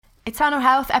Eternal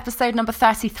Health, episode number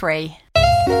 33.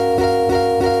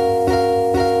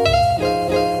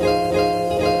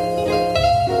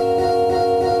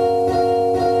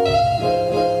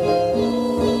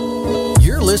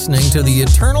 You're listening to the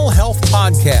Eternal Health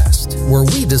Podcast, where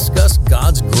we discuss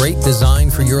God's great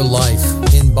design for your life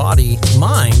in body,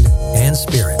 mind, and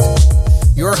spirit.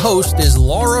 Your host is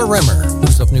Laura Rimmer,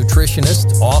 who's a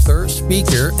nutritionist, author,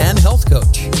 speaker, and health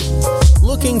coach.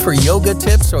 Looking for yoga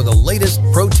tips or the latest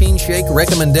protein shake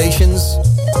recommendations?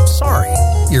 Sorry,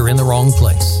 you're in the wrong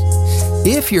place.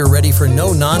 If you're ready for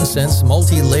no-nonsense,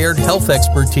 multi-layered health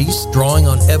expertise drawing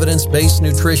on evidence-based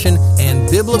nutrition and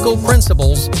biblical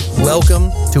principles, welcome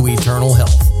to Eternal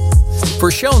Health. For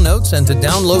show notes and to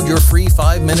download your free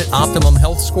 5-minute Optimum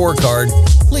Health Scorecard,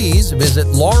 please visit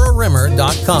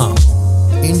laurarimmer.com.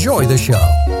 Enjoy the show.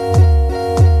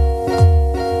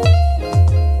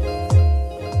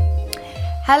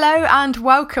 Hello and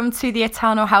welcome to the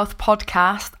Eternal Health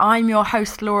Podcast. I'm your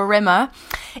host, Laura Rimmer.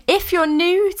 If you're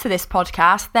new to this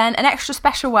podcast, then an extra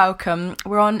special welcome.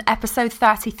 We're on episode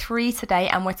 33 today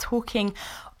and we're talking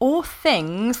all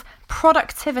things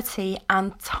productivity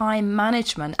and time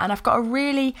management. And I've got a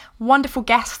really wonderful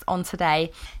guest on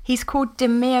today. He's called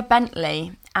Demir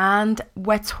Bentley and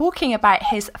we're talking about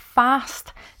his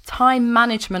fast time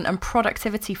management and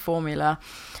productivity formula.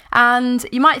 And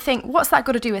you might think, what's that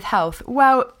got to do with health?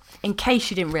 Well, in case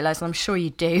you didn't realise, and I'm sure you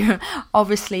do,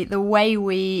 obviously the way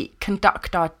we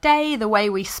conduct our day, the way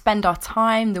we spend our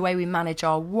time, the way we manage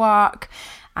our work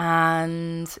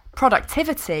and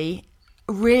productivity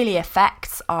really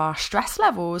affects our stress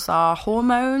levels, our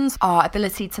hormones, our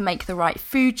ability to make the right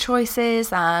food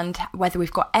choices and whether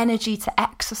we've got energy to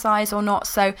exercise or not.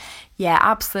 So yeah,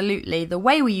 absolutely. The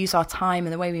way we use our time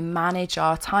and the way we manage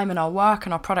our time and our work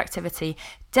and our productivity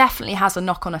definitely has a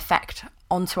knock-on effect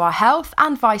onto our health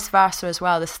and vice versa as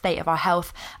well. The state of our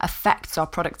health affects our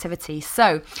productivity.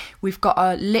 So we've got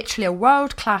literally a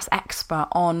world-class expert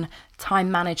on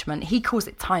time management. He calls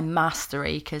it time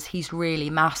mastery because he's really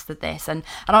mastered this. And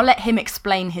I'll let him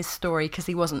explain his story because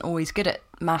he wasn't always good at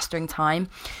mastering time,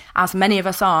 as many of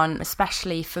us aren't,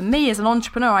 especially for me as an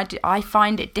entrepreneur. I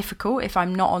find it difficult if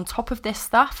I'm not on top of this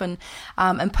stuff and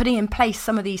putting in place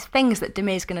some of these things that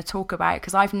Demir is going to talk about,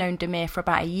 because I've known Demir for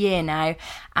about a year now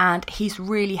and he's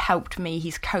really helped me.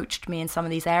 He's coached me in some of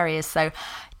these areas. So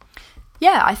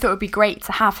yeah, I thought it would be great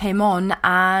to have him on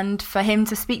and for him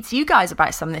to speak to you guys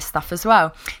about some of this stuff as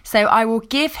well. So I will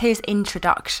give his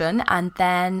introduction and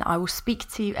then I will speak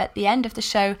to you at the end of the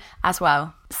show as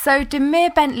well. So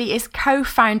Demir Bentley is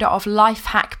co-founder of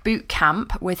Lifehack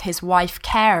Bootcamp with his wife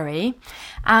Carrie,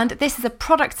 and this is a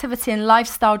productivity and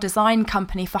lifestyle design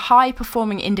company for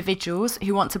high-performing individuals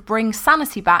who want to bring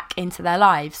sanity back into their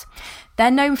lives. They're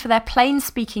known for their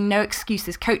plain-speaking,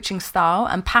 no-excuses coaching style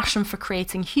and passion for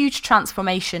creating huge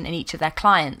transformation in each of their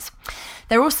clients.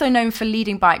 They're also known for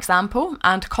leading by example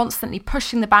and constantly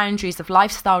pushing the boundaries of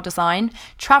lifestyle design,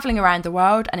 traveling around the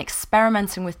world and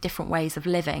experimenting with different ways of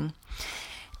living.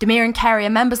 Demir and Carrie are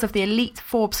members of the elite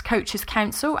Forbes Coaches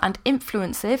Council and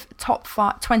Influencive Top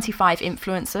 25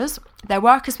 Influencers. Their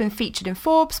work has been featured in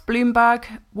Forbes, Bloomberg,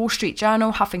 Wall Street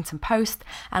Journal, Huffington Post,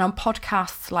 and on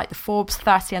podcasts like the Forbes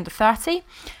 30 Under 30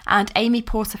 and Amy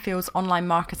Porterfield's Online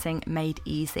Marketing Made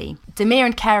Easy. Demir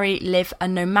and Carrie live a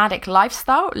nomadic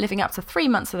lifestyle, living up to 3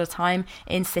 months at a time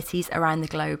in cities around the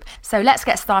globe. So let's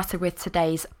get started with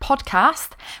today's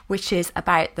podcast, which is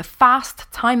about the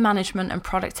fast time management and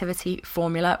productivity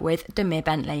formula with Demir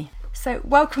Bentley. So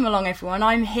welcome along everyone.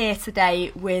 I'm here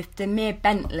today with Demir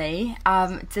Bentley.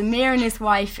 Demir and his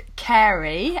wife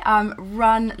Carrie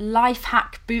run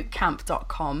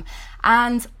lifehackbootcamp.com,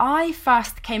 and I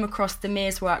first came across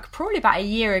Demir's work probably about a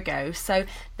year ago. So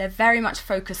they're very much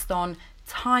focused on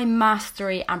time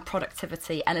mastery and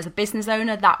productivity, and as a business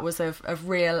owner that was of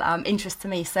real interest to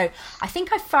me. So I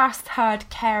think I first heard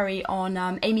Carrie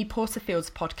on Amy Porterfield's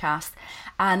podcast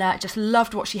and just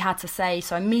loved what she had to say,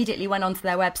 so I immediately went onto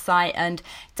their website and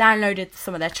downloaded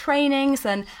some of their trainings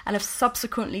and have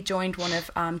subsequently joined one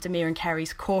of Demir and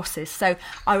Carrie's courses. So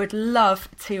I would love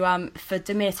to for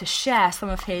Demir to share some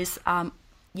of his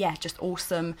just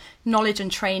awesome knowledge and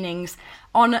trainings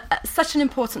on such an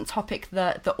important topic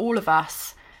that all of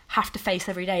us have to face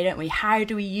every day, don't we? How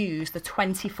do we use the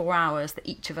 24 hours that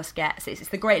each of us gets? It's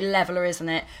the great leveler, isn't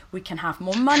it? We can have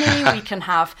more money, we can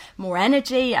have more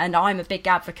energy, and I'm a big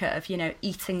advocate of,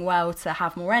 eating well to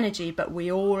have more energy, but we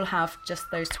all have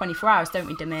just those 24 hours, don't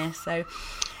we, Demir? So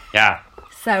yeah.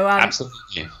 So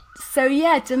absolutely. So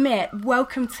yeah, Demir,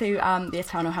 welcome to the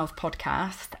Eternal Health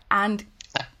Podcast. And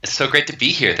it's so great to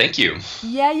be here. Thank you.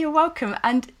 Yeah, you're welcome.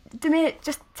 And Damir,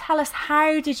 just tell us,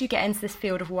 how did you get into this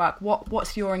field of work?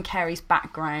 What's your and Kerry's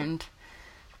background?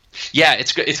 Yeah,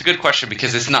 it's a good question,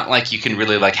 because it's not like you can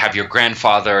really like have your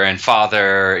grandfather and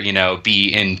father,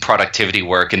 be in productivity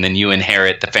work and then you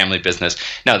inherit the family business.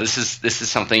 No, this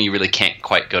is something you really can't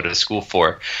quite go to school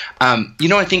for.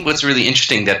 I think what's really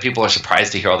interesting that people are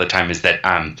surprised to hear all the time is that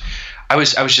I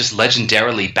was just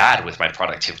legendarily bad with my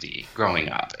productivity growing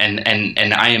up, and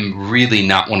I am really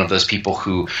not one of those people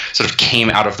who sort of came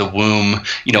out of the womb,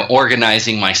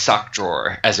 organizing my sock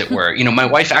drawer, as it were. My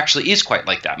wife actually is quite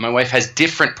like that. My wife has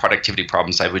different productivity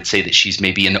problems. I would say that she's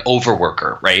maybe an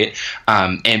overworker, right?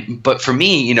 But for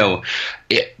me,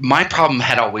 my problem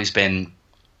had always been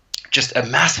just a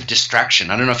massive distraction.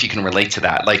 I don't know if you can relate to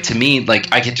that. Like, to me, like,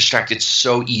 I get distracted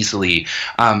so easily.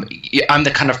 I'm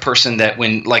the kind of person that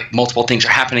when like multiple things are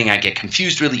happening, I get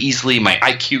confused really easily. My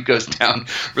IQ goes down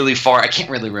really far. I can't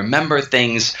really remember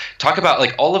things. Talk about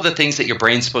like all of the things that your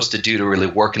brain's supposed to do to really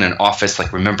work in an office,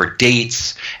 like remember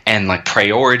dates and like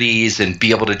priorities and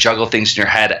be able to juggle things in your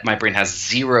head. My brain has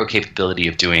zero capability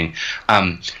of doing.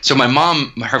 So my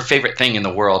mom, her favorite thing in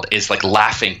the world is like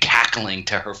laughing, cackling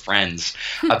to her friends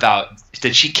about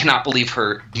that she cannot believe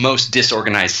her most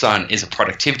disorganized son is a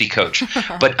productivity coach.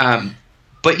 But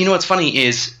what's funny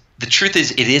is the truth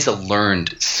is it is a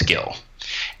learned skill.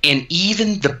 And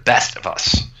even the best of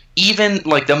us, even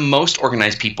like the most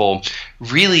organized people,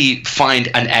 really find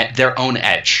their own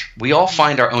edge. We all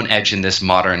find our own edge in this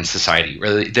modern society.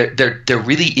 Really, there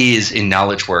really is in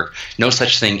knowledge work no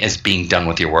such thing as being done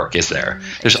with your work, is there?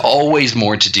 There's always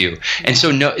more to do. And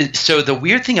so the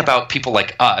weird thing about people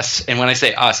like us, and when I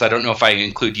say us, I don't know if I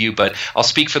include you, but I'll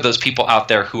speak for those people out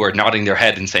there who are nodding their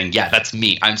head and saying, yeah, that's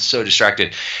me, I'm so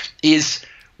distracted, is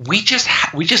we just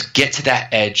get to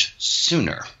that edge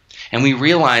sooner. And we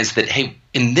realize that, hey,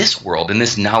 in this world, in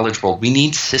this knowledge world, we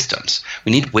need systems.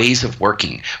 We need ways of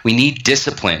working. We need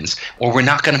disciplines, or we're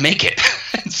not going to make it.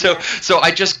 And so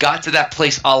I just got to that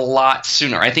place a lot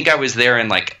sooner. I think I was there in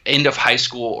like end of high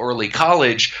school, early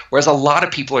college, whereas a lot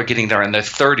of people are getting there in their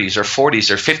 30s or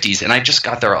 40s or 50s. And I just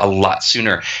got there a lot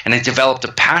sooner, and I developed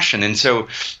a passion. And so,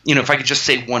 if I could just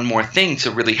say one more thing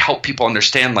to really help people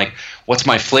understand, like, what's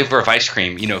my flavor of ice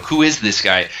cream? Who is this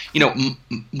guy?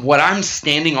 What I'm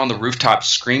standing on the rooftop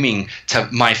screaming to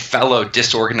my fellow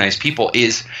disorganized people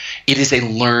is, it is a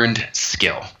learned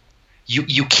skill.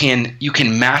 You can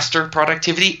master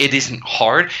productivity. It isn't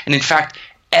hard, and in fact,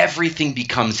 everything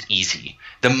becomes easy.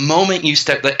 The moment you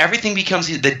everything becomes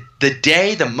easy. The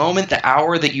day, the moment, the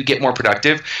hour that you get more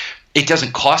productive, it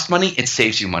doesn't cost money. It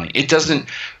saves you money. It doesn't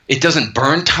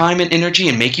burn time and energy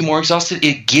and make you more exhausted.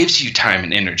 It gives you time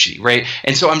and energy, right?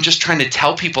 And so I'm just trying to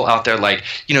tell people out there, like,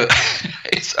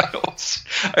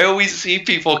 I always see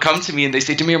people come to me and they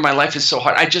say, Damir, my life is so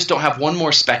hard. I just don't have one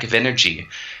more speck of energy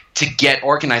to get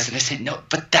organized. And I say, no,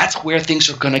 but that's where things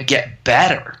are going to get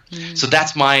better. So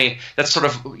that's sort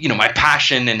of, my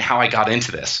passion and how I got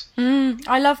into this.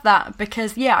 I love that,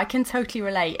 because I can totally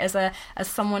relate as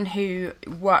someone who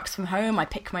works from home. I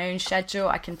pick my own schedule.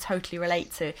 I can totally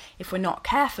relate to, if we're not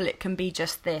careful, it can be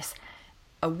just this.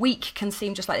 A week can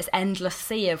seem just like this endless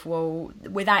sea of,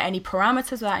 without any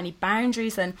parameters, without any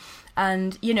boundaries. And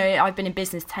I've been in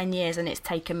business 10 years, and it's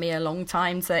taken me a long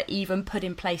time to even put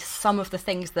in place some of the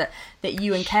things that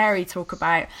you and Kerry talk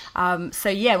about.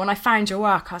 When I found your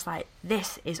work, I was like,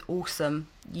 this is awesome.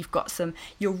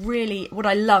 What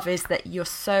I love is that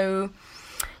you've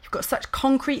got such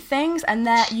concrete things, and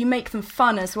you make them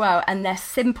fun as well, and they're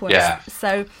simple. Yeah.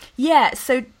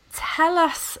 So tell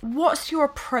us, what's your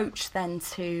approach then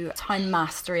to time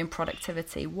mastery and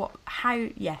productivity? How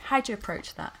do you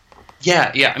approach that?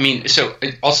 Yeah. I mean, so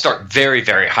I'll start very,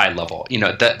 very high level.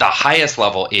 The highest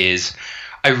level is,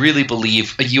 I really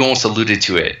believe, you almost alluded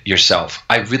to it yourself,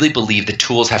 I really believe the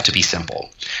tools have to be simple,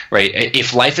 right?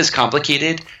 If life is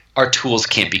complicated, our tools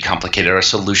can't be complicated. Our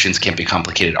solutions can't be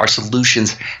complicated. Our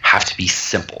solutions have to be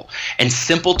simple. And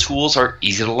simple tools are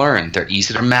easy to learn. They're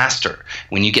easy to master.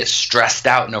 When you get stressed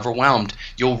out and overwhelmed,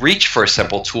 you'll reach for a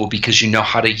simple tool because you know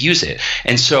how to use it.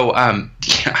 And so I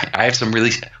have some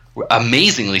really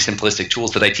amazingly simplistic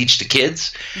tools that I teach to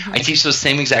kids. I teach those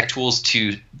same exact tools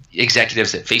to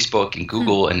executives at Facebook and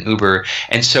Google and Uber.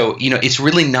 And so, it's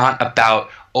really not about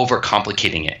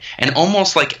overcomplicating it. And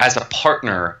almost like as a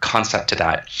partner concept to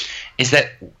that is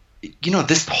that,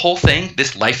 this whole thing,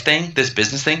 this life thing, this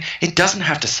business thing, it doesn't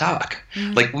have to suck.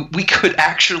 Like, we could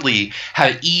actually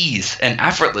have ease and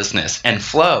effortlessness and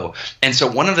flow. And so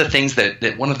one of the things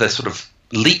that one of the sort of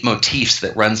leitmotifs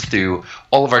that runs through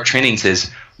all of our trainings is,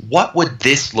 what would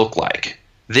this look like?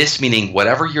 This meaning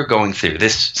whatever you're going through,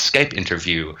 this Skype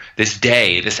interview, this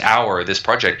day, this hour, this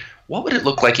project, what would it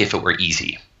look like if it were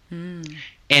easy?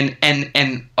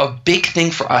 And a big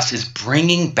thing for us is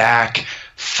bringing back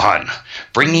fun,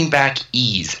 bringing back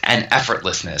ease and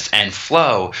effortlessness and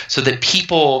flow so that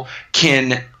people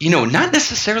can, not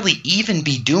necessarily even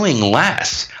be doing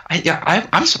less.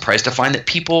 I'm surprised to find that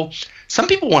some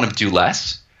people want to do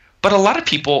less, but a lot of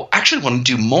people actually want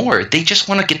to do more. They just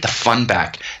want to get the fun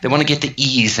back. They want to get the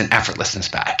ease and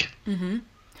effortlessness back. Mm-hmm.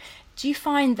 Do you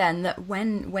find then that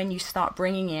when you start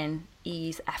bringing in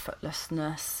ease,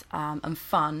 effortlessness, and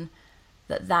fun,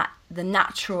 that the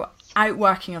natural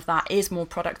outworking of that is more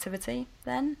productivity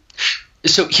then?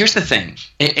 So here's the thing,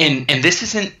 and this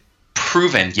isn't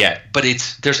proven yet, but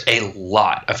there's a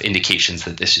lot of indications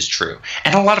that this is true,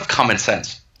 and a lot of common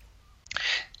sense.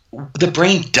 The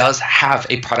brain does have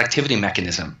a productivity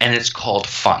mechanism, and it's called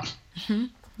fun. Mm-hmm.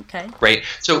 Okay. Right.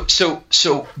 So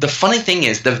the funny thing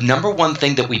is, the number one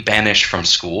thing that we banish from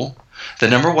school, the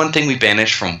number one thing we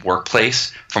banish from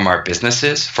workplace, from our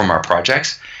businesses, from our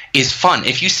projects, is fun.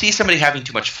 If you see somebody having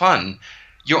too much fun,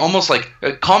 you're almost like,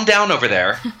 calm down over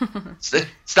there.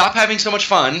 Stop having so much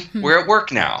fun. We're at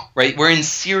work now, right? We're in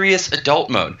serious adult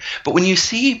mode. But when you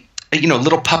see,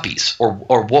 little puppies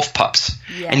or wolf pups,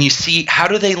 and you see, how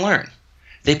do they learn?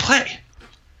 They play.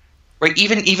 Right,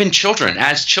 even children,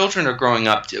 as children are growing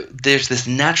up, there's this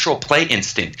natural play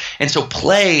instinct. And so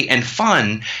play and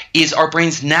fun is our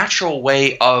brain's natural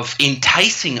way of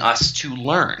enticing us to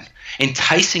learn,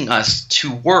 enticing us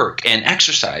to work and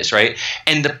exercise, right?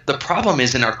 And the problem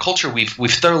is, in our culture, we've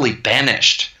thoroughly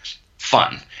banished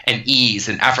fun and ease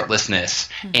and effortlessness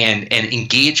and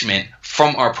engagement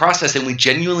from our process, and we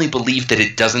genuinely believe that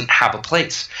it doesn't have a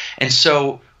place. And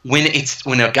so when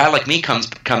a guy like me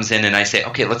comes in and I say,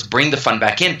 okay, let's bring the fun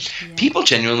back in, people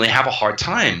genuinely have a hard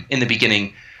time in the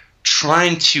beginning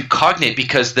trying to cognate,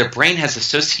 because their brain has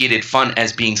associated fun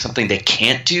as being something they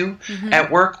can't do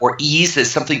at work, or ease as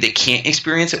something they can't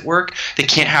experience at work. They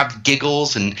can't have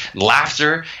giggles and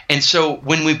laughter. And so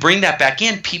when we bring that back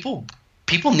in, people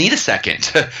need a second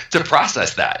to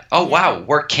process that. Oh, wow,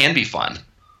 work can be fun.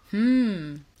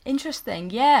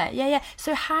 Interesting. Yeah.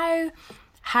 So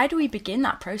how do we begin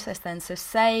that process then? So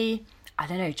say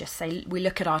we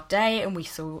look at our day and we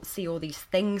see all these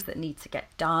things that need to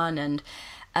get done,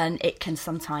 and it can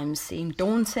sometimes seem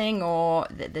daunting, or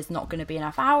that there's not going to be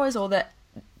enough hours, or that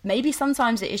maybe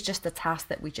sometimes it is just a task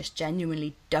that we just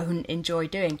genuinely don't enjoy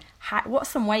doing. What are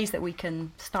some ways that we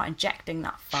can start injecting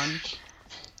that fun?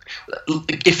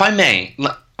 If I may,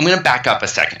 I'm going to back up a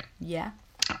second. Yeah.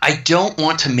 I don't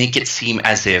want to make it seem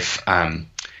as if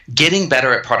getting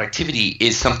better at productivity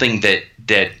is something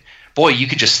that boy, you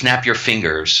could just snap your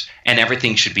fingers and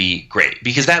everything should be great,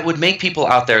 because that would make people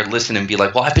out there listen and be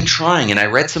like, well, I've been trying and I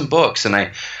read some books and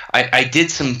I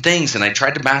did some things and I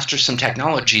tried to master some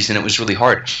technologies and it was really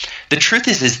hard. The truth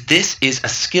is this is a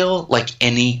skill like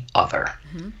any other.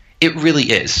 It really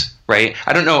is. Right?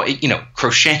 I don't know,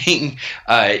 crocheting,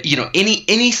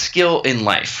 any skill in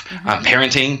life,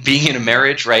 parenting, being in a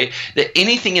marriage, right?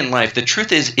 Anything in life, the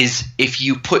truth is if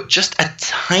you put just a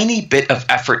tiny bit of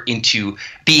effort into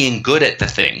being good at the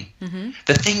thing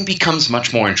becomes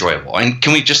much more enjoyable. And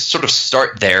can we just sort of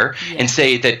start there and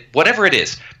say that whatever it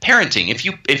is, parenting,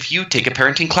 if you take a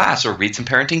parenting class or read some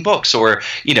parenting books or,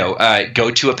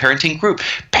 go to a parenting group,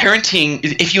 parenting,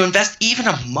 if you invest even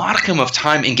a modicum of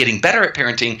time in getting better at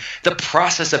parenting, the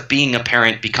process of being a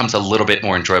parent becomes a little bit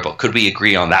more enjoyable. Could we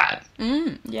agree on that?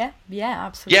 Yeah,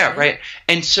 absolutely. Yeah, right.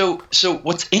 And so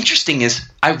what's interesting is,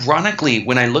 ironically,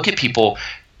 when I look at people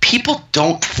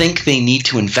don't think they need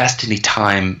to invest any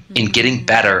time in getting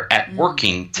better at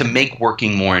working to make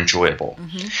working more enjoyable.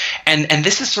 And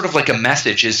this is sort of like a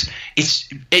message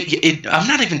I'm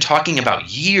not even talking about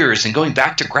years and going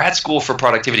back to grad school for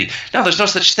productivity. No, there's no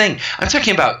such thing. I'm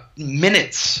talking about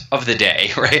minutes of the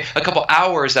day, right? A couple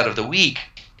hours out of the week.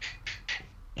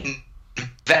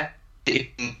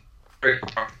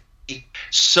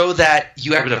 So that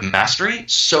you have a bit of mastery,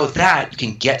 so that you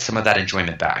can get some of that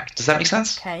enjoyment back. Does that make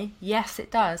sense? Okay. Yes,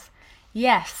 it does.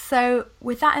 Yes. So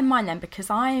with that in mind then, because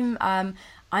I'm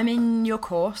in your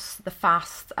course, the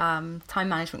FAST time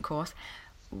management course,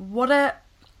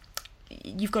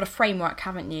 you've got a framework,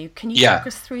 haven't you? Can you talk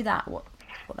us through that?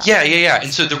 Yeah.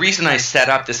 And so the reason I set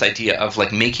up this idea of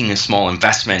like making a small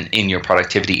investment in your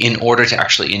productivity in order to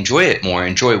actually enjoy it more,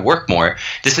 enjoy work more,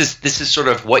 this is sort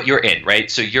of what you're in, right?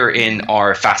 So you're in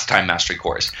our Fast Time Mastery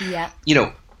course. Yeah.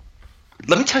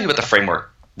 Let me tell you about the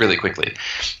framework really quickly.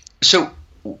 So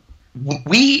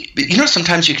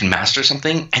sometimes you can master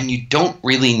something and you don't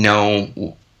really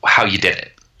know how you did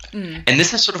it. And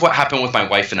this is sort of what happened with my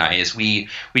wife and I. Is we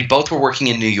both were working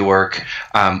in New York.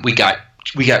 We got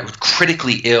we got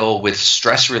critically ill with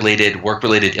stress-related,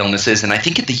 work-related illnesses. And I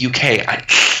think in the UK,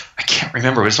 I can't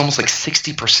remember, but it's almost like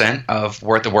 60% of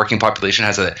the working population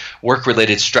has a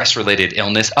work-related, stress-related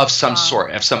illness of some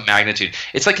sort, of some magnitude.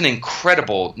 It's like an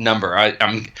incredible number.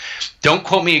 Don't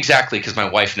quote me exactly because my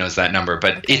wife knows that number,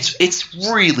 but it's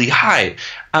really high.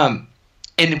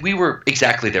 And we were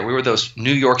exactly there. We were those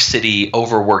New York City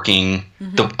overworking,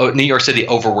 the New York City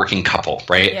overworking couple,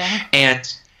 right? Yeah.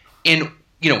 And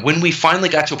when we finally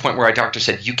got to a point where our doctor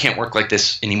said, you can't work like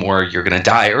this anymore, you're going to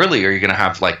die early, or you're going to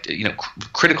have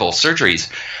critical surgeries,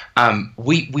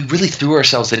 we really threw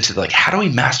ourselves into how do we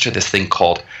master this thing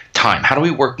called time? How do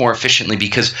we work more efficiently?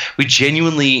 Because we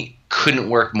genuinely couldn't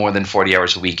work more than 40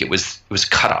 hours a week. It was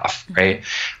cut off, right?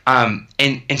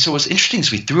 And so what's interesting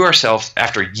is we threw ourselves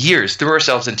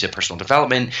into personal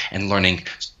development and learning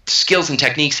skills and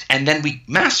techniques, and then we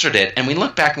mastered it, and we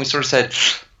looked back and we sort of said,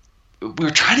 we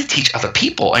were trying to teach other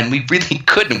people, and we really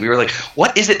couldn't. We were like,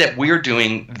 what is it that we're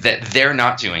doing that they're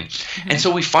not doing? And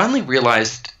so we finally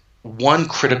realized one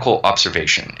critical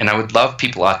observation, and I would love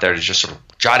people out there to just sort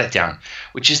of jot it down,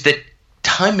 which is that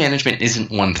time management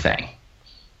isn't one thing.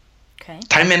 Okay.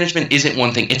 Time management isn't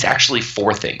one thing. It's actually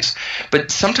four things. But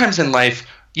sometimes in life,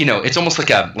 it's almost like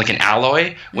an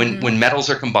alloy. When metals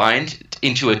are combined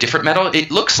into a different metal,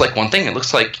 it looks like one thing. It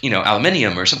looks like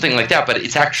aluminium or something like that, but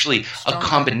it's actually a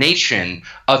combination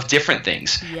of different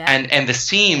things. Yeah. And the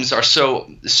seams are so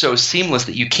seamless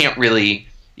that you can't really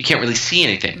see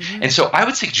anything. And so I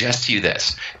would suggest to you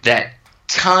that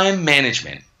time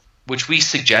management, which we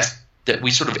suggest that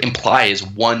we sort of imply is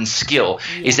one skill,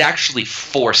 is actually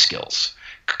four skills.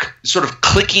 Sort of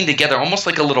clicking together, almost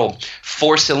like a little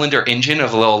four-cylinder engine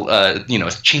of a little,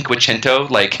 Cinquecento,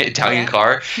 like Italian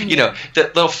car. The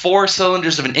little four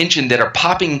cylinders of an engine that are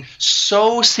popping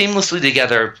so seamlessly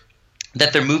together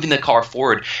that they're moving the car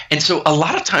forward. And so a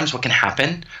lot of times what can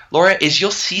happen, Laura, is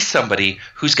you'll see somebody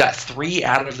who's got 3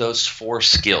 out of those 4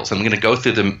 skills. I'm going to go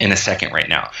through them in a second right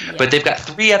now. Yeah. But they've got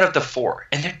 3 out of the 4,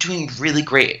 and they're doing really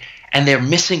great. And they're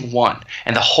missing 1,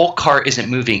 and the whole car isn't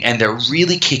moving, and they're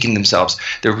really kicking themselves.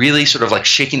 They're really sort of like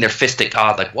shaking their fist at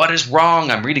God, like, what is wrong?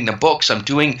 I'm reading the books. I'm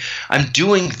doing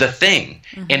the thing,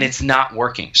 and it's not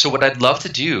working. So what I'd love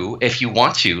to do, if you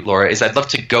want to, Laura, is I'd love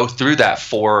to go through the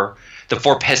 4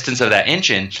 pistons of that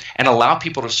engine and allow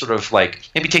people to sort of like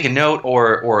maybe take a note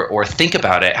or think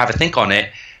about it, have a think on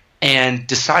it, and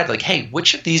decide like, hey,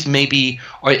 which of these maybe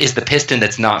is the piston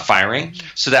that's not firing,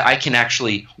 so that I can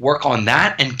actually work on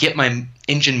that and get my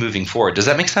engine moving forward. Does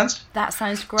that make sense? That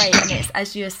sounds great. And it's,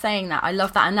 as you were saying that, I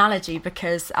love that analogy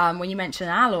because when you mention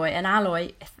an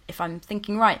alloy, if I'm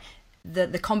thinking right, the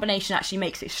combination actually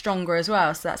makes it stronger as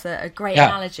well. So that's a great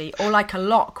analogy. Or like a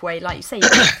lock where, like you say, you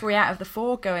get 3 out of the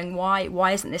 4 going,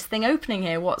 why isn't this thing opening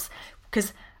here?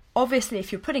 Because obviously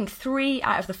if you're putting 3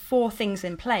 out of the 4 things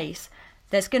in place,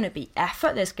 there's going to be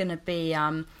effort, there's going to be,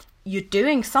 you're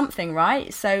doing something,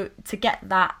 right? So to get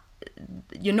that,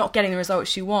 you're not getting the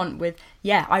results you want with,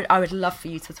 I would love for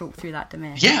you to talk through that,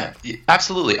 Demir. Yeah,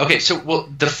 absolutely. Okay, so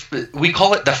we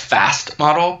call it the FAST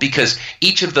model because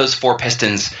each of those 4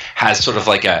 pistons has sort of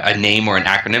like a name or an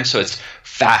acronym. So it's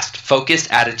FAST,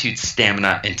 focus, attitude,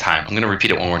 stamina, and time. I'm going to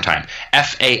repeat it one more time.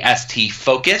 FAST,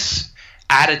 focus,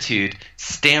 attitude,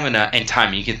 stamina, and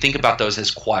time. You can think about those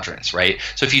as quadrants, right?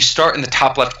 So if you start in the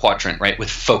top left quadrant, right, with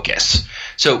focus.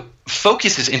 So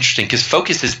focus is interesting because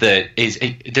focus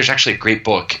there's actually a great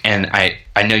book, and I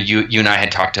know you and I had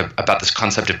talked about this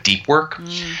concept of deep work.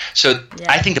 So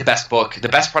I think the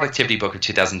best productivity book of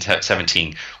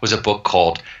 2017 was a book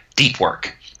called Deep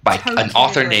Work by an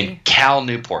author named Cal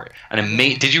Newport.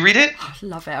 Did you read it? I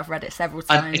love it. I've read it several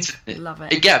times. Love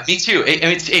it. Yeah, me too.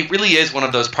 It really is one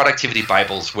of those productivity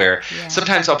Bibles where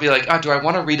sometimes I'll be like, do I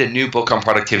want to read a new book on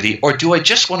productivity, or do I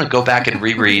just want to go back and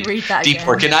reread Deep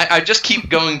Work? And I just keep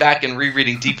going back and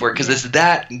rereading Deep Work because it's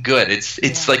that good.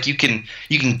 It's like you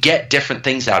can get different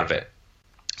things out of it.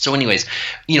 So anyways,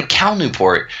 Cal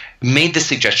Newport made the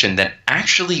suggestion that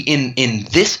actually in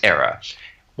this era,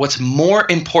 what's more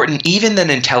important even than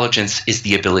intelligence is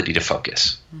the ability to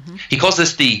focus. He calls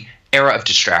this the era of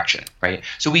distraction, right?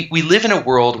 So we live in a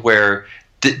world where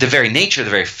the very nature, the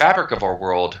very fabric of our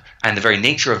world and the very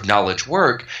nature of knowledge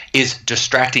work is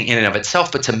distracting in and of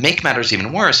itself. But to make matters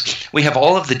even worse, we have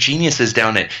all of the geniuses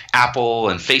down at Apple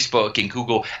and Facebook and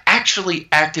Google actually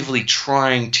actively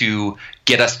trying to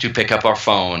get us to pick up our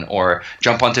phone or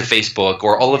jump onto Facebook,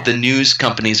 or all of the news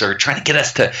companies are trying to get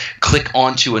us to click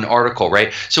onto an article,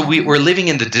 right? So we're living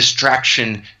in the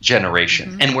distraction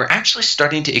generation, and we're actually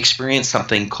starting to experience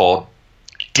something called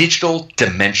digital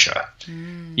dementia.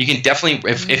 You can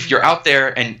definitely, if you're out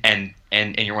there and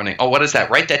and you're wondering, oh, what is that?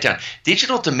 Write that down.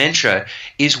 Digital dementia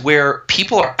is where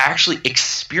people are actually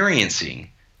experiencing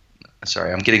 –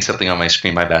 sorry, I'm getting something on my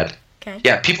screen. My bad. Okay.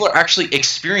 Yeah, people are actually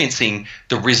experiencing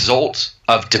the result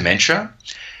of dementia,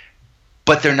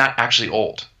 but they're not actually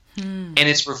old. And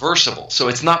it's reversible, so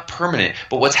it's not permanent.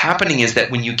 But what's happening is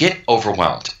that when you get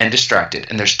overwhelmed and distracted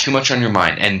and there's too much on your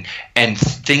mind and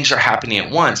things are happening at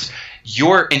once,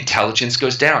 your intelligence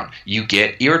goes down. You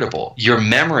get irritable. Your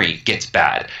memory gets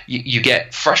bad. You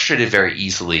get frustrated very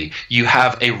easily. You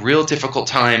have a real difficult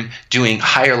time doing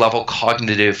higher level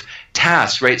cognitive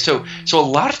tasks, right? So a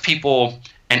lot of people –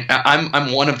 and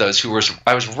I'm one of those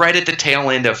I was right at the tail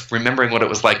end of remembering what it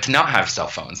was like to not have cell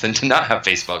phones and to not have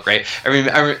Facebook, right?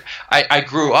 I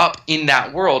grew up in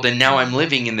that world, and now I'm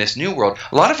living in this new world.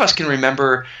 A lot of us can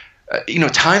remember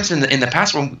times in the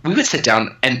past when we would sit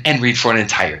down and read for an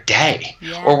entire day,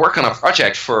 or work on a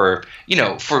project for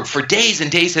days and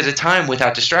days at a time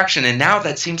without distraction. And now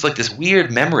that seems like this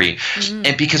weird memory.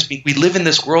 And because we live in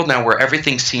this world now where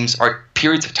everything our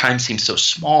periods of time seem so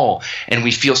small and we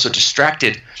feel so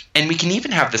distracted, and we can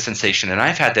even have the sensation, and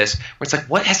I've had this, where it's like,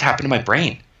 what has happened to my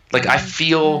brain? Like I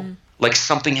feel like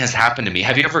something has happened to me.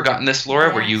 Have you ever gotten this,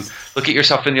 Laura, where you look at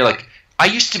yourself and you're like, I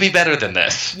used to be better than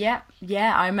this?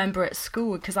 Yeah, I remember at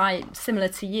school, because similar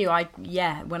to you,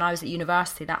 when I was at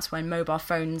university, that's when mobile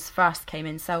phones first came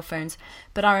in, cell phones.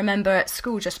 But I remember at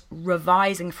school just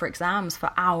revising for exams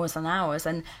for hours and hours,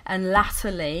 and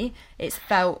latterly it's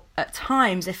felt at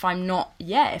times if I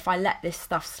let this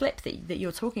stuff slip that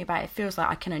you're talking about, it feels like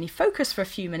I can only focus for a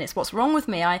few minutes. What's wrong with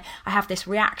me? I have this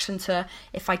reaction to,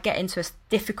 if I get into a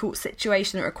difficult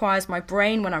situation that requires my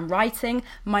brain when I'm writing,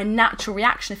 my natural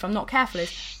reaction, if I'm not careful,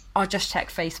 is I'll just check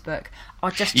Facebook.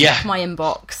 I'll just check my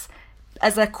inbox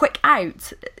as a quick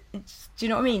out. Do you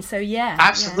know what I mean? So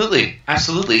absolutely.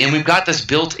 And we've got this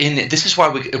built in. This is why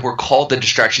we're called the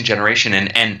distraction generation.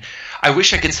 And I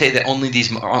wish I could say that only these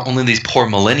poor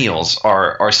millennials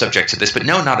are subject to this, but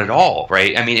no, not at all,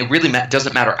 right? I mean, it really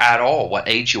doesn't matter at all what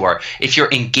age you are. If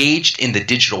you're engaged in the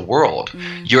digital world,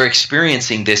 you're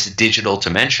experiencing this digital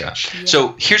dementia.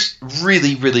 So here's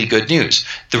really, really good news.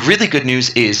 The really good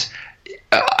news is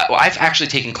I've actually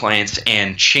taken clients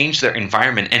and changed their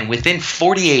environment, and within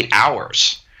 48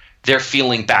 hours, they're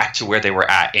feeling back to where they were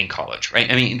at in college,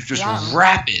 right? I mean, just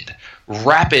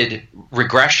rapid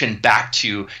regression back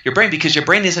to your brain, because your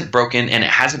brain isn't broken and it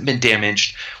hasn't been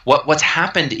damaged. What's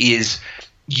happened is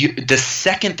the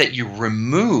second that you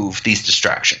remove these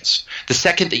distractions, the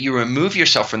second that you remove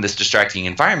yourself from this distracting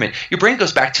environment, your brain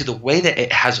goes back to the way that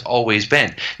it has always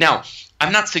been. Now,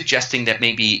 I'm not suggesting that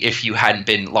maybe if you hadn't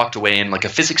been locked away in like a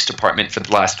physics department for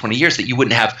the last 20 years that you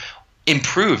wouldn't have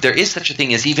improved. There is such a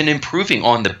thing as even improving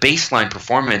on the baseline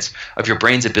performance of your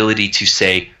brain's ability to,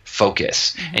 say,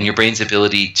 focus and your brain's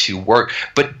ability to work.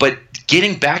 But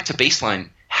getting back to baseline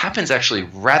happens actually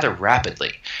rather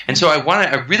rapidly. And so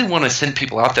I really want to send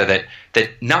people out there that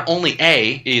not only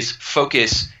A, is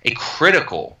focus a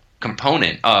critical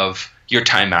component of your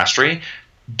time mastery,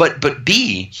 but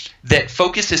B, that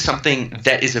focus is something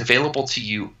that is available to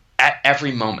you at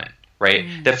every moment, right?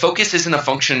 That focus isn't a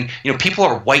function, people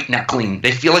are white knuckling.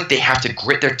 They feel like they have to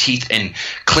grit their teeth and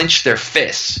clench their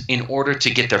fists in order to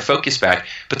get their focus back.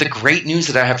 But the great news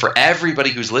that I have for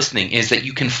everybody who's listening is that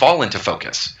you can fall into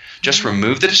focus. Just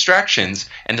remove the distractions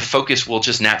and the focus will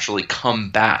just naturally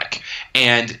come back.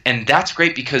 And that's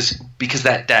great because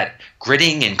that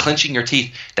gritting and clenching your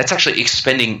teeth, that's actually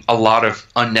expending a lot of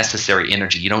unnecessary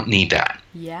energy. You don't need that.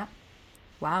 Yeah.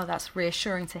 Wow, that's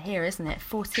reassuring to hear, isn't it?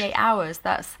 48 hours.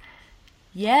 That's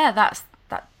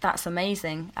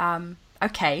amazing.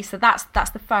 Okay, so that's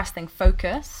the first thing,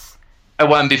 focus.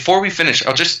 Well, and before we finish,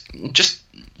 I'll just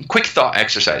quick thought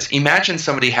exercise. Imagine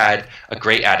somebody had a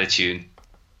great attitude,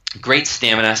 great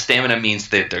stamina. Stamina means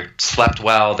that they're slept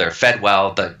well, they're fed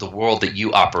well, the world that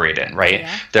you operate in, right?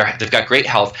 Yeah. They've got great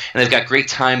health and they've got great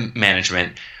time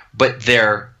management, but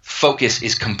their focus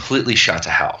is completely shot to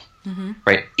hell,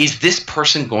 right? Is this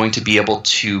person going to be able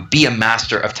to be a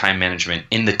master of time management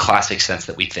in the classic sense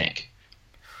that we think?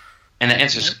 And the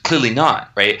answer is clearly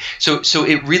not, right? So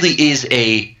it really is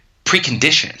a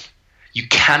precondition. You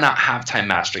cannot have time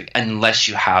mastery unless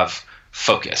you have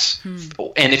focus.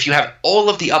 And if you have all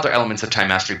of the other elements of time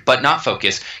mastery but not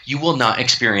focus, you will not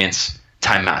experience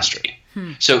time mastery.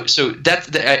 So that's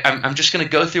I'm just going to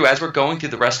go through, as we're going through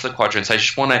the rest of the quadrants, I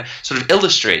just want to sort of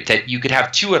illustrate that you could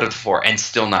have 2 out of the 4 and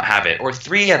still not have it, or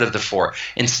 3 out of the 4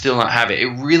 and still not have it. It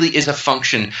really is a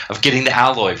function of getting the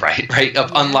alloy right?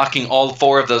 Of unlocking all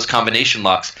 4 of those combination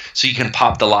locks so you can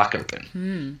pop the lock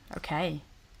open. Okay.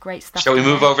 Great stuff. Shall we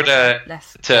move over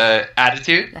to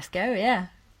attitude? Let's go, yeah.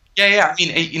 Yeah. I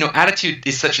mean, attitude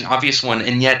is such an obvious one,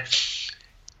 and yet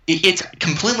it's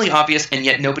completely obvious, and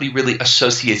yet nobody really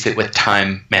associates it with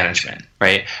time management,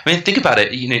 right? I mean, think about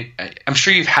it. I'm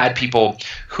sure you've had people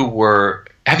who were.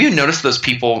 Have you noticed those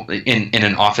people in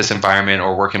an office environment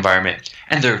or work environment,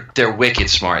 and they're wicked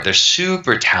smart, they're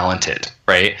super talented,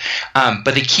 right?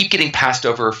 But they keep getting passed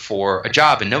over for a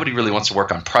job, and nobody really wants to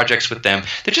work on projects with them.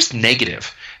 They're just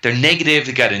negative. They're negative.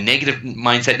 They got a negative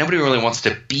mindset. Nobody really wants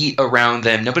to be around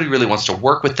them. Nobody really wants to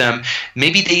work with them.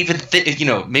 Maybe they even,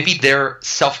 maybe their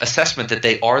self-assessment that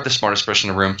they are the smartest person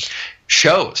in the room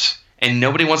shows. And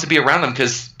nobody wants to be around them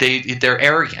because they're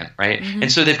arrogant, right? Mm-hmm.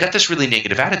 And so they've got this really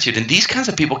negative attitude. And these kinds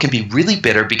of people can be really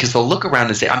bitter because they'll look around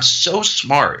and say, I'm so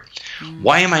smart. Mm-hmm.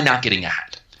 Why am I not getting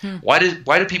ahead? Mm-hmm. Why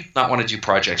do people not want to do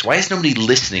projects? Why is nobody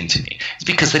listening to me? It's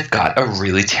because they've got a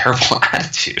really terrible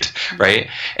attitude, mm-hmm. right?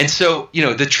 And so,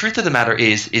 the truth of the matter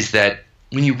is that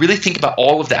when you really think about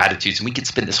all of the attitudes, and we could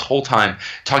spend this whole time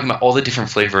talking about all the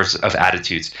different flavors of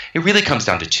attitudes, it really comes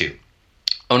down to two: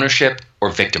 ownership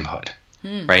or victimhood.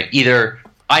 Right? Either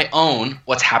I own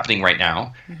what's happening right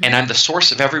now, mm-hmm. and I'm the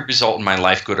source of every result in my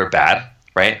life, good or bad,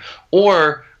 right?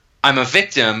 Or I'm a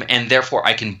victim, and therefore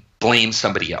I can blame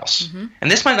somebody else. Mm-hmm.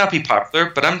 And this might not be popular,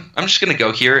 but I'm just going to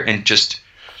go here and just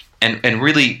and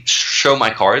really show my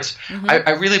cards. Mm-hmm.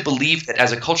 I really believe that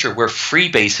as a culture, we're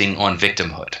freebasing on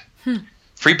victimhood.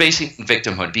 Freebasing on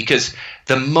victimhood, because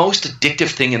the most addictive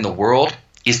thing in the world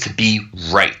is to be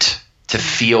right, to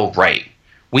feel right.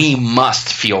 We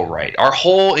must feel right. Our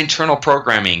whole internal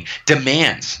programming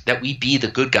demands that we be the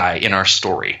good guy in our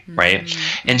story, right?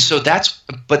 Mm-hmm. And so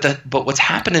but what's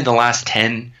happened in the last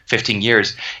 10, 15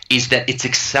 years is that it's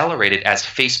accelerated as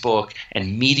Facebook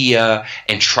and media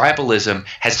and tribalism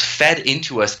has fed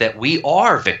into us that we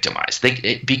are victimized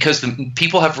because the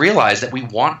people have realized that we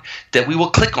will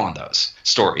click on those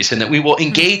stories and that we will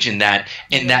engage in that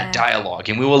dialogue,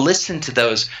 and we will listen to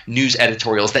those news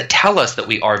editorials that tell us that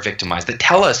we are victimized, that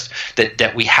tell us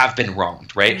that we have been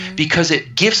wronged, right? Mm-hmm. Because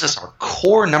it gives us our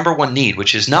core number one need,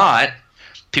 which is not,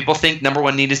 people think number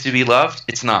one need is to be loved.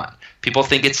 It's not. People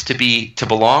think it's to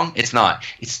belong. It's not.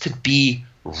 It's to be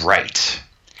right.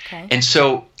 Okay. And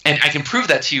so, and I can prove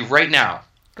that to you right now.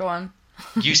 Go on.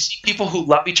 You see people who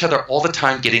love each other all the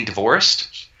time getting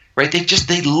divorced, right?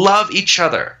 They love each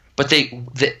other, but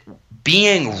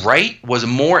being right was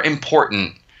more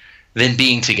important than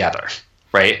being together,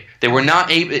 right? They were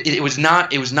not able. It was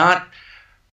not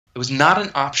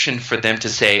an option for them to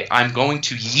say, I'm going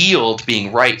to yield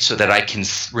being right so that I can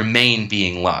remain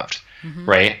being loved, mm-hmm.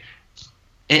 right?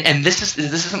 And this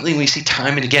is something we see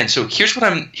time and again. So here's what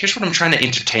I'm trying to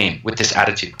entertain with this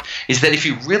attitude, is that if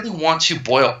you really want to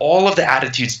boil all of the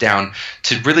attitudes down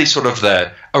to really sort of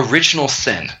the original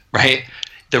sin, right?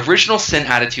 The original sin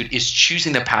attitude is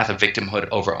choosing the path of victimhood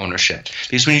over ownership.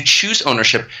 Because when you choose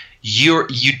ownership, you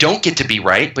don't get to be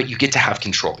right, but you get to have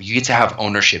control. You get to have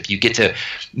ownership. You get to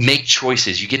make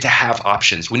choices. You get to have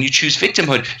options. When you choose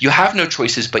victimhood, you have no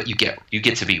choices, but you get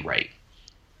to be right.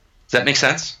 Does that make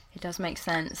sense? It does make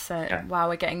sense. Wow,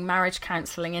 we're getting marriage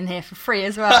counselling in here for free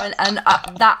as well. And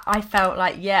that I felt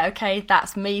like, yeah, okay,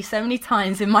 that's me so many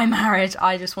times in my marriage.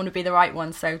 I just want to be the right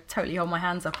one. So totally hold my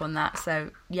hands up on that.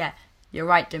 So, yeah. You're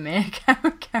right, Demir.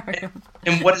 Carry on.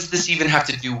 And what does this even have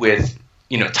to do with,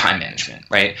 time management,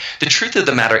 right? The truth of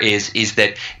the matter is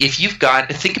that if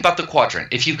think about the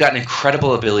quadrant. If you've got an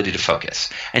incredible ability to focus,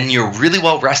 and you're really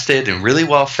well rested and really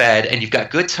well fed, and you've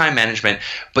got good time management,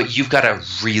 but you've got a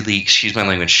really, excuse my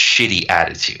language, shitty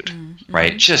attitude, mm-hmm.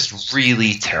 right? Just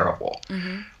really terrible.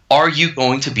 Mm-hmm. Are you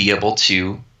going to be able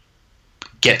to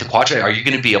get the quadrant? Are you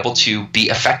going to be able to be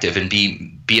effective and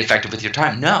be effective with your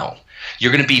time? No.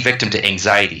 You're going to be victim to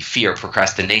anxiety, fear,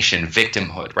 procrastination,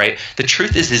 victimhood, right? The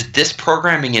truth is this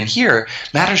programming in here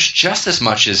matters just as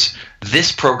much as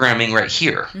this programming right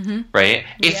here, mm-hmm. right?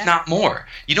 If not more.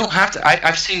 You don't have to.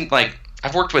 I've seen,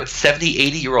 I've worked with 70,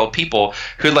 80-year-old people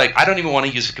who are like, I don't even want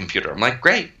to use a computer. I'm like,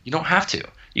 great, you don't have to.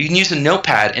 You can use a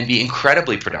notepad and be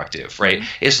incredibly productive, right?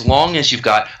 Mm-hmm. As long as you've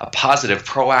got a positive,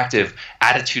 proactive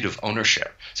attitude of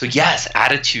ownership. So yes,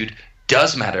 attitude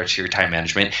does matter to your time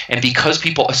management, and because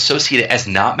people associate it as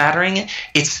not mattering,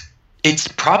 it's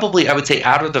probably, I would say,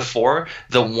 out of the four,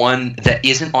 the one that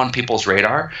isn't on people's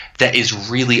radar that is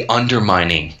really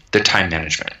undermining their time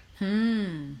management.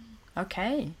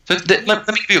 Okay. So let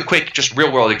me give you a quick, just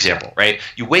real world example, right?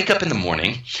 You wake up in the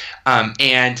morning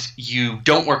and you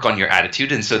don't work on your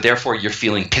attitude, and so therefore you're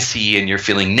feeling pissy and you're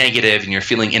feeling negative and you're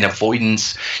feeling in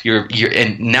avoidance.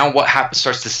 And now what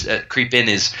starts to creep in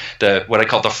is what I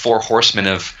call the four horsemen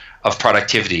of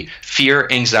productivity: fear,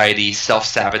 anxiety,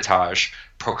 self-sabotage,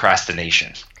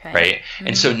 procrastination. Okay. Right?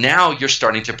 And so now you're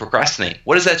starting to procrastinate.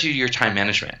 What does that do to your time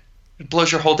management? It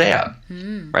blows your whole day up,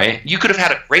 right? You could have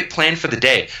had a great plan for the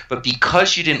day, but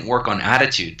because you didn't work on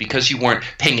attitude, because you weren't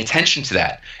paying attention to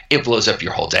that, it blows up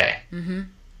your whole day.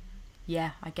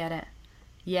 Yeah, I get it.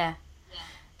 Yeah.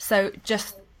 So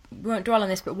just, we won't dwell on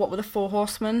this, but what were the 4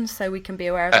 horsemen so we can be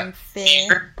aware of them?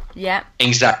 Fear. Yeah.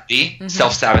 Anxiety,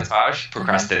 self-sabotage,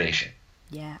 procrastination.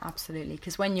 Yeah, absolutely.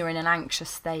 Because when you're in an anxious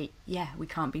state, we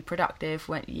can't be productive.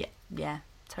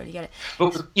 Totally get it.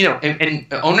 But, and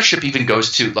ownership even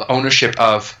goes to the ownership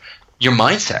of your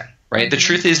mindset, right? The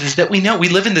truth is that we know we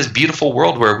live in this beautiful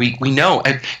world where we know,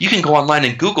 and you can go online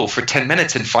and Google for 10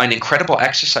 minutes and find incredible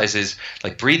exercises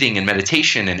like breathing and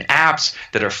meditation and apps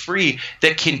that are free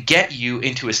that can get you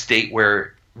into a state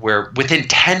where within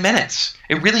 10 minutes,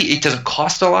 it doesn't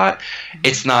cost a lot.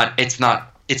 It's not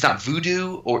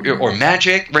voodoo or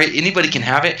magic, right? Anybody can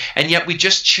have it, and yet we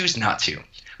just choose not to.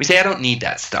 We say, I don't need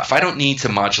that stuff. I don't need to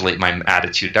modulate my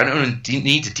attitude. I don't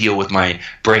need to deal with my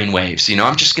brain waves.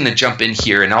 I'm just going to jump in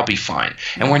here and I'll be fine.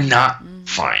 And we're not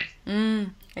fine.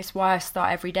 It's why I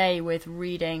start every day with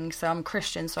reading. So I'm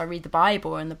Christian, so I read the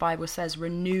Bible, and the Bible says,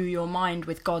 renew your mind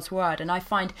with God's word. And I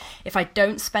find if I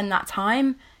don't spend that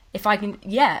time, if I can,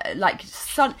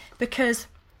 because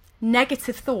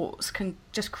negative thoughts can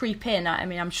just creep in. I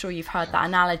mean, I'm sure you've heard that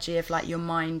analogy of like your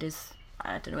mind is,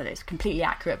 I don't know whether it's completely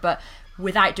accurate, but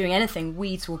without doing anything,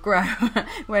 weeds will grow.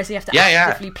 Whereas you have to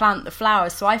actively plant the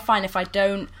flowers. So I find if I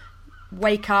don't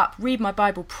wake up, read my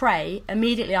Bible, pray,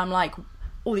 immediately I'm like,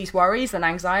 all these worries and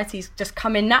anxieties just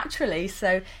come in naturally.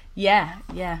 So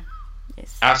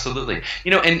absolutely.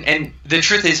 And the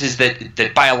truth is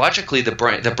that biologically the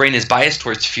brain is biased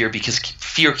towards fear because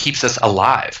fear keeps us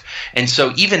alive. And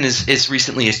so even as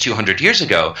recently as 200 years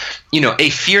ago, a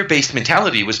fear-based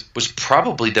mentality was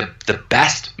probably the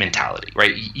best mentality,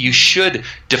 right? You should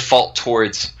default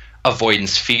towards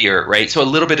avoidance fear, right? So a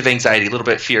little bit of anxiety, a little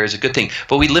bit of fear is a good thing.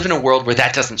 But we live in a world where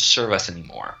that doesn't serve us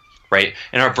anymore. Right,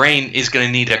 and our brain is going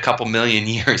to need a couple million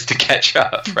years to catch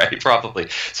up, right? Probably.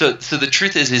 So the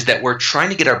truth is that we're trying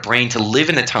to get our brain to live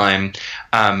in a time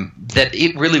that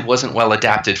it really wasn't well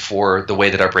adapted for the way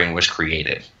that our brain was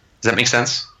created. Does that make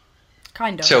sense?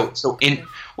 Kind of.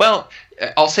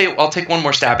 I'll take one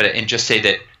more stab at it and just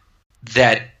say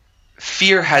that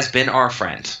fear has been our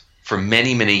friend for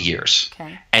many, many years.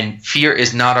 Okay. And fear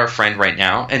is not our friend right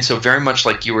now. And so very much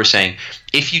like you were saying,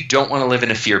 if you don't want to live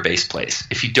in a fear-based place,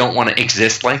 if you don't want to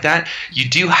exist like that, you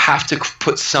do have to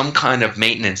put some kind of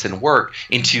maintenance and work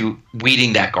into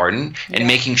weeding that garden and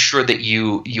making sure that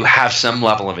you have some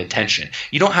level of intention.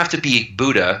 You don't have to be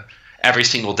Buddha every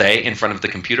single day in front of the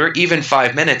computer. Even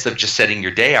 5 minutes of just setting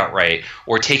your day out right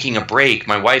or taking a break.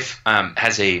 My wife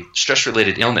has a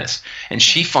stress-related illness, and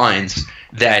she finds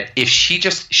that if she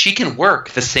can work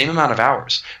the same amount of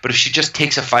hours, but if she just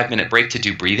takes a 5-minute break to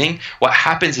do breathing, what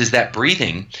happens is that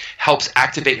breathing helps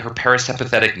activate her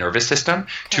parasympathetic nervous system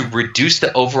to reduce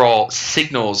the overall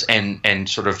signals and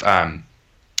sort of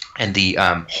and the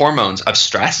hormones of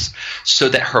stress, so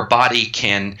that her body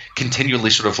can continually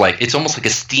sort of like, it's almost like a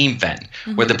steam vent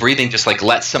where the breathing just like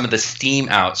lets some of the steam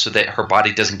out so that her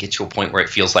body doesn't get to a point where it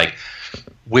feels like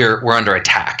we're under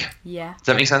attack. Yeah. Does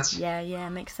that make sense? Yeah, it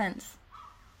makes sense.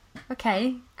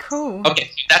 Okay, cool.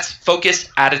 Okay, that's focus,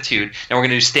 attitude. Now we're going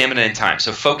to do stamina and time.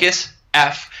 So focus,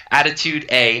 F, attitude,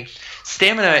 A.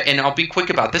 Stamina, and I'll be quick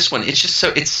about this one. It's just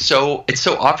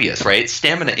so obvious, right?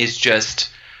 Stamina is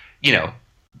just,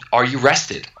 are you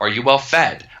rested? Are you well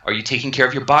fed? Are you taking care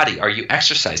of your body? Are you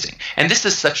exercising? And this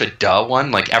is such a duh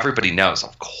one. Like everybody knows,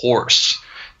 of course,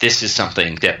 this is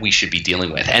something that we should be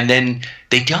dealing with. And then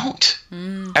they don't.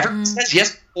 Everyone says,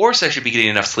 yes, of course I should be getting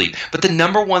enough sleep. But the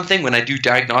number one thing when I do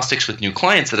diagnostics with new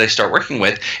clients that I start working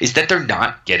with is that they're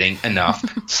not getting enough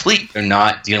sleep. They're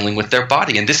not dealing with their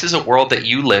body. And this is a world that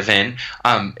you live in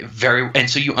and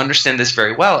so you understand this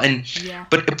very well. And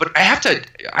but I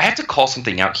have to call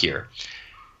something out here.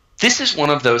 This is one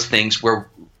of those things where,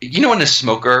 when a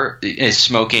smoker is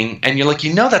smoking and you're like,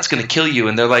 that's going to kill you.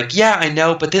 And they're like, yeah, I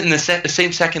know. But then in the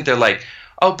same second, they're like,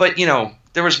 oh, but,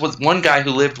 there was one guy who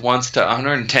lived once to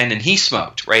 110 and he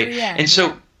smoked, right? Yeah, and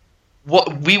so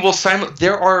what we will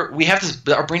our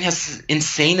brain has this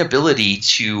insane ability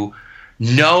to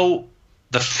know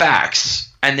the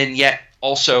facts and then yet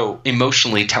also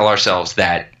emotionally tell ourselves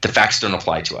that the facts don't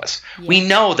apply to us. Yeah. We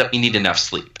know that we need enough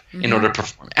sleep in order to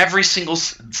perform. Every single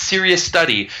serious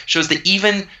study shows that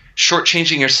even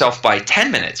shortchanging yourself by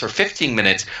 10 minutes or 15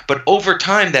 minutes, but over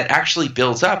time that actually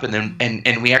builds up,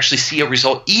 and we actually see a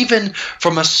result even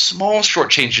from a small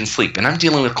shortchange in sleep. And I'm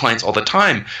dealing with clients all the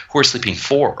time who are sleeping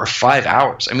 4 or 5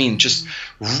 hours. I mean, just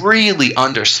really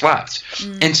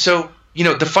underslept. And so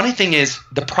the funny thing is,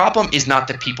 the problem is not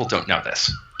that people don't know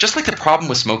this. Just like the problem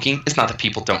with smoking is not that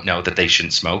people don't know that they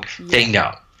shouldn't smoke. Yeah. They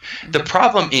know. The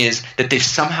problem is that they've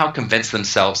somehow convinced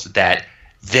themselves that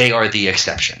they are the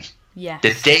exception. Yes.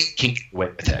 That they can get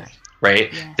away with it,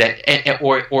 right? Yeah. That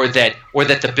or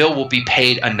that the bill will be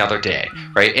paid another day,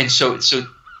 right? And so it's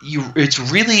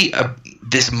really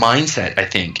this mindset, I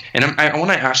think. And I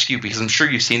want to ask you, because I'm sure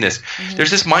you've seen this. Mm-hmm.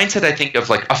 There's this mindset, I think, of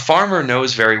like a farmer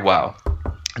knows very well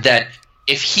that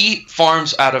if he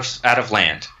farms out of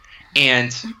land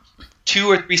and 2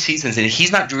 or 3 seasons and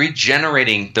he's not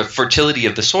regenerating the fertility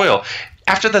of the soil,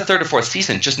 after the 3rd or 4th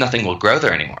season, just nothing will grow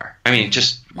there anymore. I mean,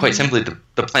 just quite simply,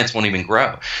 the plants won't even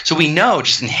grow. So we know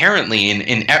just inherently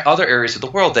in other areas of the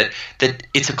world that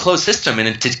it's a closed system,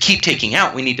 and to keep taking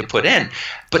out, we need to put in.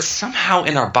 But somehow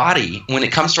in our body, when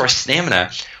it comes to our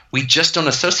stamina, we just don't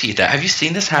associate that. Have you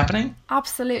seen this happening?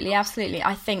 Absolutely. I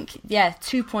think,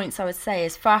 2 points I would say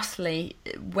is, firstly,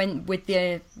 when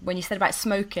you said about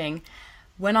smoking,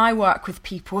 when I work with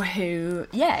people who,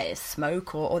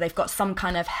 smoke or they've got some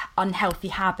kind of unhealthy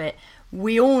habit,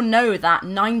 we all know that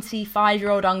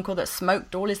 95-year-old uncle that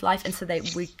smoked all his life, and so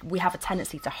we have a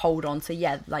tendency to hold on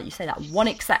to, like you say, that one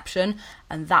exception,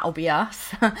 and that'll be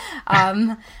us.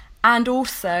 And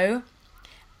also,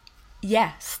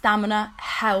 stamina,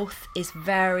 health is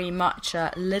very much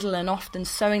little and often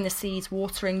sowing the seeds,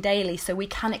 watering daily, so we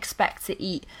can expect to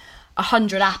eat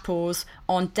 100 apples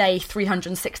on day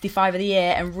 365 of the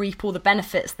year and reap all the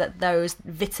benefits that those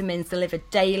vitamins delivered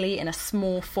daily in a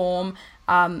small form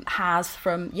has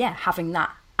from having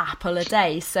that apple a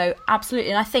day. So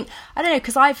absolutely. And I think, I don't know,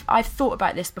 because I've thought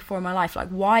about this before in my life, like,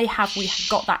 why have we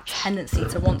got that tendency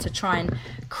to want to try and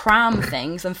cram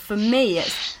things? And for me,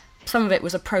 some of it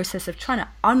was a process of trying to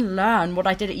unlearn what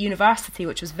I did at university,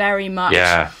 which was very much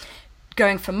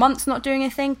going for months not doing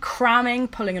anything, cramming,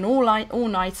 pulling an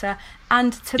all-nighter,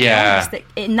 and to be honest,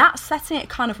 in that setting it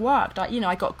kind of worked.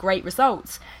 I got great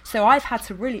results. So I've had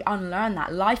to really unlearn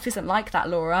that. Life isn't like that,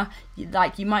 Laura.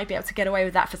 Like, you might be able to get away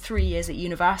with that for 3 years at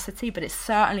university, but it's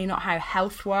certainly not how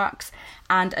health works,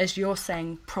 and as you're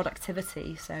saying,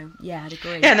 productivity. So I'd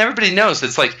agree. Yeah, and everybody knows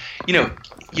it's like,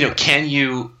 can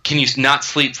you not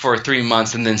sleep for 3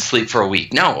 months and then sleep for a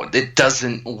week? No, it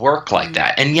doesn't work like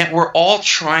that. And yet we're all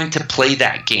trying to play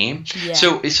that game. Yeah.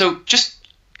 So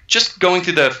just going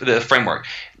through the framework.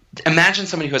 Imagine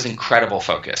somebody who has incredible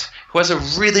focus, who has a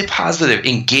really positive,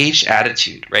 engaged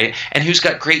attitude, right? And who's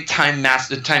got great time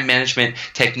management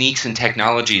techniques and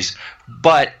technologies,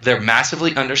 but they're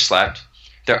massively underslept,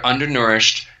 they're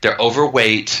undernourished, they're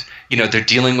overweight, they're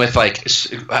dealing with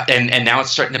and now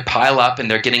it's starting to pile up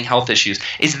and they're getting health issues.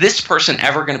 Is this person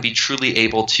ever going to be truly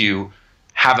able to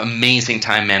have amazing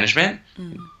time management?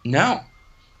 No.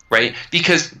 Right?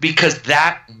 Because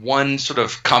that one sort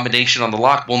of combination on the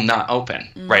lock will not open,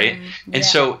 right? And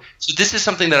so this is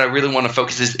something that I really want to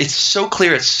focus is it's so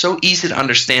clear, it's so easy to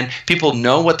understand. People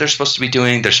know what they're supposed to be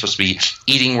doing. They're supposed to be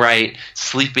eating right,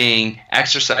 sleeping,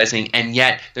 exercising, and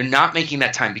yet they're not making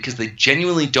that time because they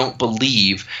genuinely don't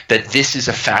believe that this is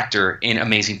a factor in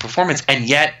amazing performance, and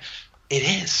yet it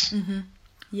is. Mm-hmm.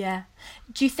 Yeah.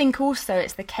 Do you think also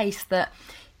it's the case that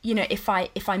if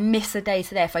I miss a day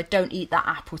today, if I don't eat that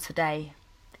apple today,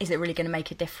 is it really going to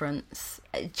make a difference?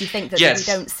 Do you think that we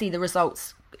don't see the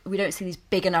results? We don't see these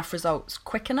big enough results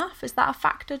quick enough? Is that a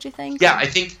factor, do you think? Yeah, I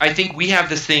think we have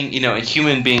this thing, and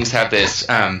human beings have this.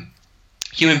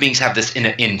 Human beings have this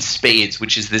in spades,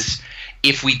 which is this: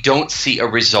 if we don't see a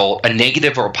result, a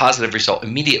negative or a positive result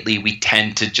immediately, we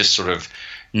tend to just sort of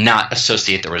not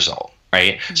associate the result.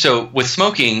 Right. Mm-hmm. So with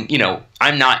smoking,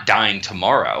 I'm not dying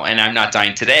tomorrow and I'm not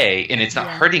dying today and it's not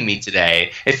hurting me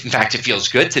today. If in fact it feels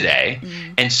good today.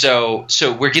 Mm-hmm. And so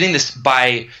we're getting this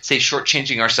by, say,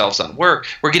 shortchanging ourselves on work.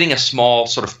 We're getting a small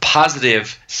sort of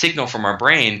positive signal from our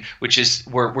brain, which is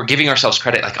we're giving ourselves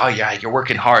credit like, oh, yeah, you're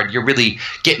working hard. You're really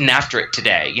getting after it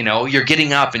today. You're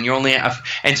getting up and you're only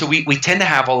 – and so we tend to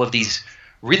have all of these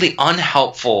really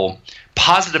unhelpful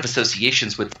positive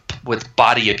associations with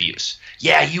body abuse.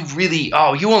 Yeah,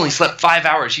 you only slept 5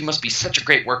 hours. You must be such a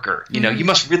great worker. You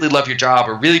must really love your job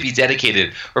or really be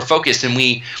dedicated or focused. And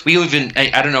we even,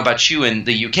 I don't know about you in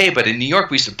the UK, but in New York,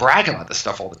 we used to brag about this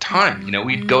stuff all the time.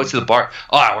 We'd go to the bar.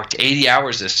 Oh, I worked 80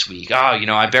 hours this week. Oh,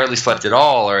 I barely slept at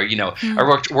all. Or,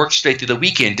 I worked straight through the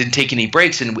weekend, didn't take any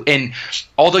breaks. And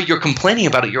although you're complaining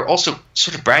about it, you're also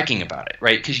sort of bragging about it,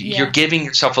 right? Because you're giving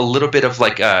yourself a little bit of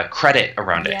credit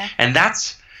around it. And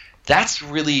that's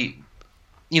really –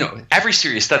 every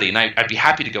serious study, and I'd be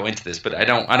happy to go into this, but I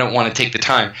don't want to take the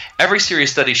time. Every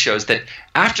serious study shows that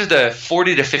after the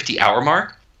 40 to 50 hour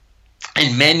mark,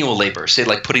 in manual labor, say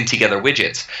like putting together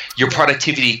widgets, your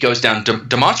productivity goes down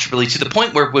demonstrably to the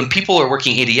point where when people are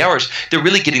working 80 hours, they're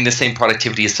really getting the same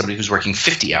productivity as somebody who's working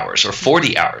 50 hours or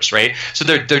 40 hours, right? So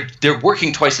they're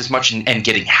working twice as much and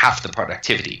getting half the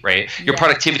productivity, right? Your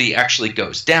productivity actually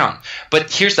goes down.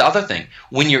 But here's the other thing.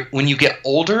 When you get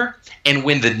older and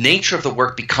when the nature of the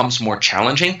work becomes more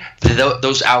challenging,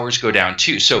 those hours go down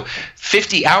too. So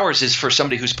 50 hours is for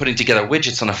somebody who's putting together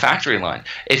widgets on a factory line.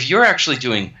 If you're actually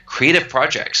doing creative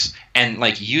projects and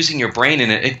like using your brain in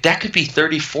it, that could be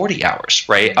 30, 40 hours,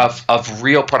 right, of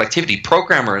real productivity.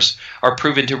 Programmers are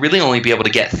proven to really only be able to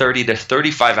get 30 to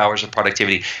 35 hours of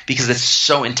productivity because it's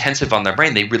so intensive on their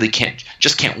brain. They really can't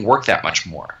work that much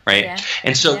more, right? Yeah.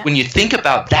 And so when you think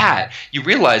about that, you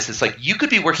realize it's like you could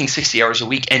be working 60 hours a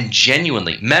week and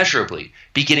genuinely, measurably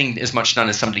be getting as much done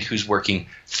as somebody who's working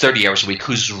 30 hours a week,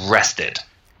 who's rested.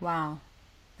 Wow.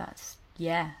 That's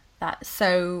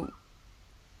so...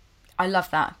 I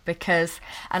love that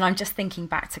and I'm just thinking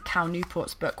back to Cal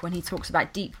Newport's book when he talks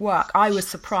about deep work. I was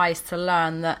surprised to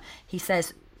learn that he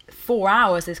says 4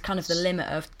 hours is kind of the limit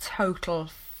of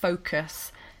total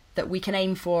focus that we can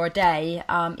aim for a day,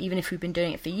 even if we've been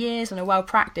doing it for years and are well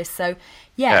practiced. So,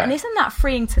 and isn't that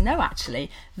freeing to know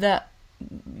actually that,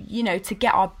 you know, to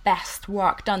get our best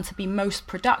work done, to be most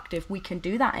productive, we can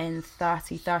do that in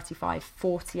 30, 35,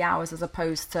 40 hours as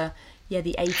opposed to,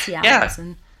 the 80 hours. Yeah.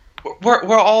 And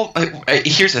we're all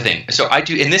here's the thing. So I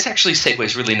do, and this actually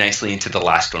segues really nicely into the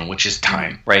last one, which is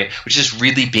time, right? Which is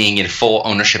really being in full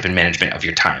ownership and management of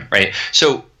your time, right?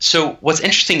 So what's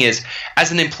interesting is,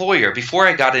 as an employer, before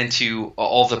I got into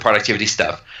all the productivity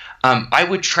stuff, I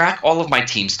would track all of my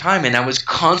team's time, and I was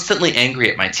constantly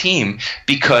angry at my team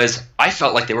because I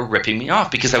felt like they were ripping me off,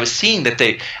 because I was seeing that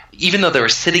they, even though they were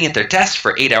sitting at their desk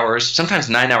for 8 hours, sometimes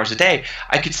 9 hours a day,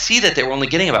 I could see that they were only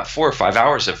getting about 4 or 5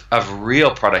 hours of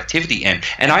real productivity in.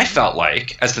 And I felt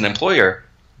like, as an employer,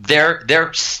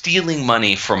 they're stealing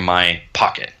money from my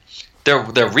pocket.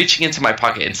 They're reaching into my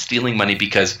pocket and stealing money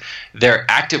because they're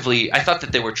actively – I thought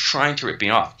that they were trying to rip me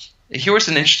off. Here was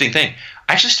an interesting thing.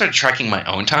 I actually started tracking my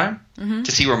own time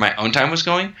to see where my own time was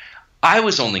going. I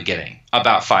was only getting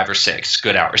about 5 or 6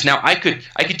 good hours. Now, I could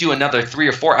do another 3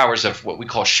 or 4 hours of what we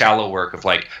call shallow work, of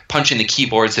like punching the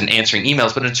keyboards and answering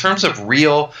emails. But in terms of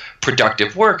real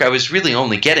productive work, I was really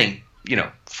only getting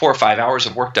 4 or 5 hours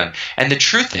of work done. And the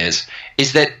truth is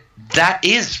that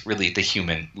is really the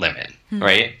human limit,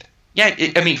 right?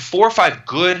 Yeah, 4 or 5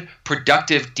 good,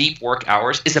 productive, deep work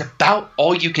hours is about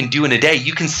all you can do in a day.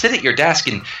 You can sit at your desk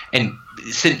and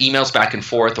send emails back and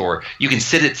forth, or you can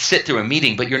sit through a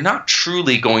meeting, but you're not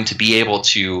truly going to be able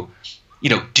to,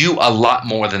 do a lot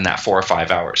more than that 4 or 5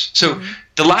 hours. So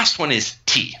the last one is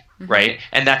T, right?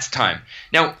 And that's time.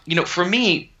 Now, for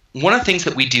me, one of the things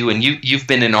that we do, and you've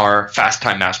been in our Fast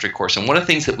Time Mastery course, and one of the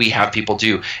things that we have people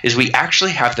do is we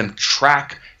actually have them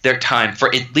track their time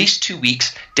for at least 2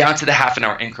 weeks down to the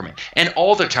half-an-hour increment. And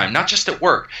all their time, not just at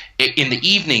work, in the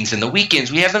evenings and the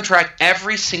weekends, we have them track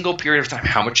every single period of time.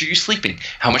 How much are you sleeping?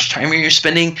 How much time are you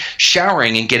spending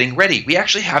showering and getting ready? We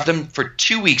actually have them for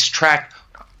 2 weeks track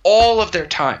all of their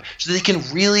time so they can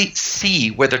really see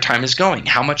where their time is going.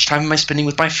 How much time am I spending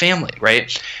with my family,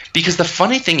 right? Because the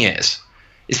funny thing is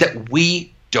that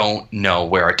we don't know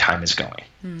where our time is going.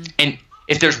 And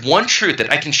if there's one truth that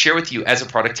I can share with you as a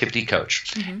productivity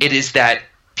coach, it is that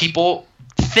people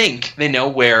think they know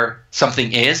where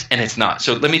something is, and it's not.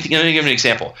 So let me give an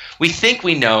example. We think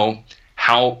we know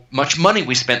how much money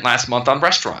we spent last month on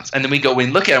restaurants, and then we go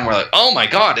and look at it and we're like, oh my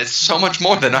God, it's so much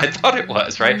more than I thought it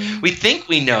was, right? We think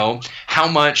we know how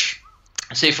much,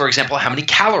 say, for example, how many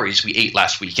calories we ate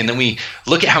last week. And then we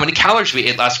look at how many calories we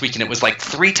ate last week, and it was like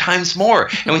 3 times more.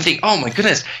 And we think, oh, my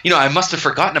goodness, I must have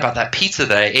forgotten about that pizza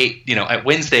that I ate, at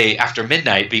Wednesday after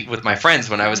midnight with my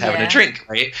friends when I was having a drink,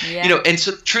 right? Yeah. And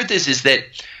so the truth is that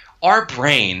our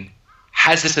brain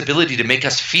has this ability to make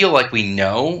us feel like we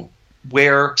know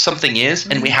where something is,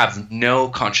 and we have no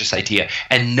conscious idea.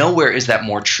 And nowhere is that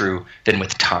more true than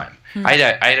with time. I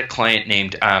had a client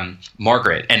named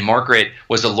Margaret, and Margaret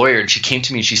was a lawyer, and she came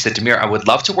to me and she said, Damir, I would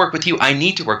love to work with you. I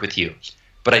need to work with you,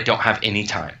 but I don't have any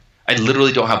time. I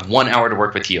literally don't have 1 hour to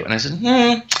work with you. And I said,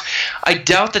 I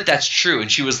doubt that that's true.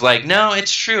 And she was like, no,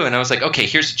 it's true. And I was like, okay,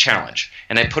 here's a challenge.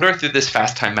 And I put her through this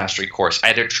Fast Time Mastery course. I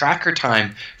had to track her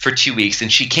time for 2 weeks,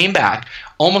 and she came back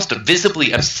almost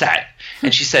visibly upset.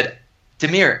 And she said,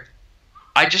 Damir,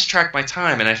 I just tracked my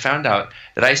time, and I found out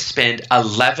that I spend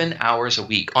 11 hours a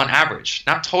week on average,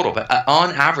 not total, but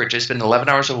on average, I spend 11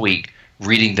 hours a week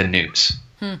reading the news.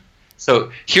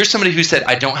 So here's somebody who said,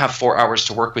 I don't have 4 hours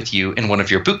to work with you in one of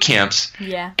your boot camps.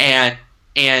 Yeah. And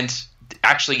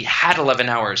actually had 11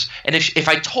 hours. And if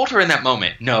I told her in that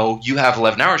moment, no, you have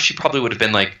 11 hours, she probably would have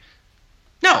been like,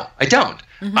 no, I don't.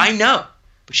 I know.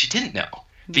 But she didn't know.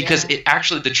 Because it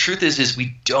actually, the truth is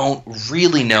we don't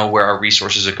really know where our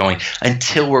resources are going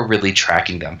until we're really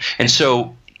tracking them. And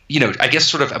so, I guess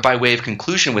sort of by way of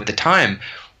conclusion with the time,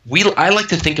 I like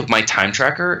to think of my time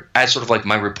tracker as sort of like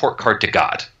my report card to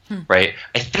God, right?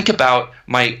 I think about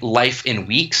my life in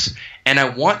weeks, and I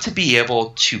want to be able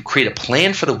to create a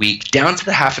plan for the week down to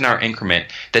the half-an-hour increment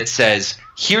that says,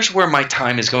 here's where my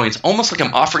time is going. It's almost like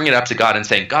I'm offering it up to God and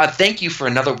saying, God, thank you for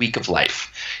another week of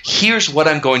life. Here's what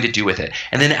I'm going to do with it.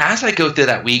 And then as I go through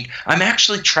that week, I'm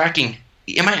actually tracking,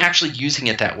 am I actually using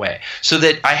it that way? So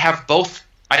that I have both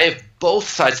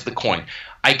sides of the coin.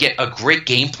 I get a great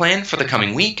game plan for the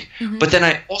coming week, but then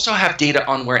I also have data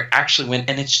on where it actually went,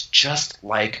 and it's just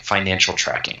like financial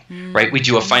tracking, right? We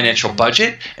do a financial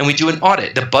budget and we do an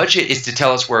audit. The budget is to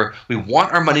tell us where we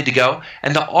want our money to go,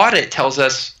 and the audit tells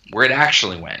us where it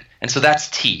actually went. And so that's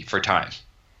T for time.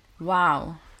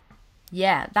 Wow.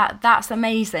 Yeah, that's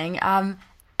amazing. And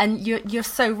you're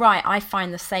so right. I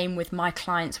find the same with my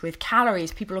clients with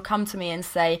calories. People will come to me and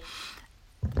say,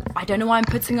 I don't know why I'm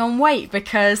putting on weight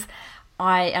because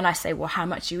I say, well, how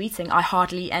much are you eating? I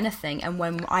hardly eat anything. And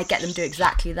when I get them to do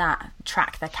exactly that,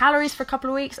 track their calories for a couple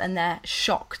of weeks, and they're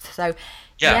shocked. So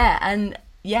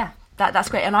that's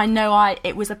great. And I know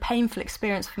it was a painful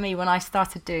experience for me when I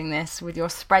started doing this with your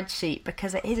spreadsheet,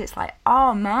 because it's like,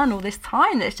 oh man, all this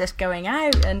time that's just going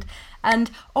out.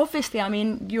 And obviously, I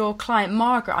mean, your client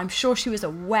Margaret, I'm sure she was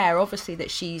aware, obviously,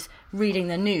 that she's reading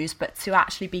the news, but to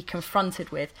actually be confronted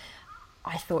with,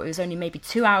 I thought it was only maybe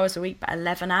 2 hours a week, but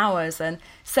 11 hours. And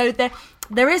so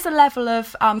there is a level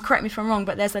of, correct me if I'm wrong,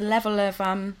 but there's a level of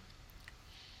a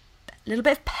little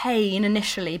bit of pain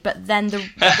initially, but then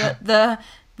the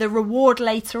reward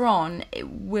later on, it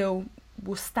will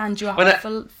stand you up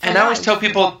for and I always tell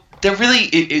people,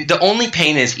 the only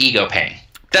pain is ego pain.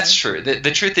 That's true.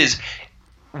 The truth is,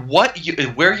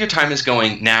 where your time is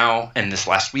going now and this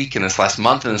last week and this last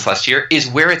month and this last year is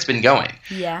where it's been going,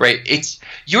 right?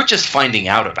 You're just finding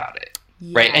out about it,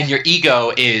 right? And your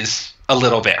ego is a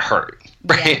little bit hurt,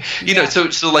 right?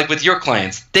 So like with your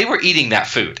clients, they were eating that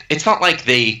food. It's not like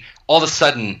they all of a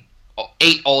sudden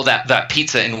ate all that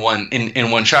pizza in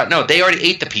one shot. No, they already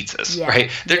ate the pizzas,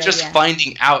 right? They're just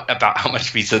finding out about how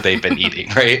much pizza they've been eating,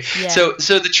 right? So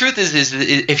the truth is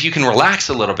if you can relax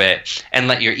a little bit and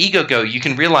let your ego go, you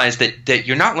can realize that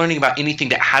you're not learning about anything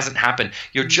that hasn't happened.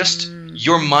 You're just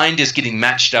your mind is getting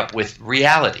matched up with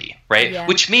reality, right?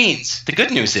 Which means the good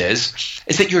news is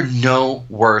that you're no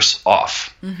worse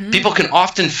off. People can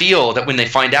often feel that when they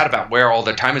find out about where all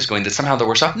their time is going, that somehow they're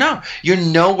worse off. No, you're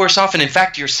no worse off. And in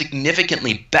fact, you're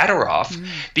significantly better off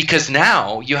because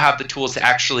now you have the tools to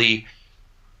actually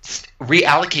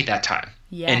reallocate that time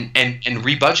and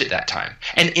rebudget that time.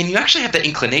 And you actually have the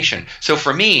inclination. So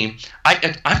for me,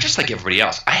 I'm just like everybody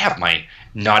else. I have my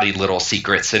naughty little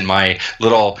secrets and my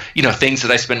little, things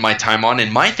that I spend my time on.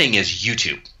 And my thing is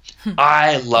YouTube.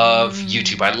 I love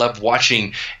YouTube. I love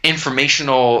watching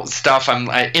informational stuff.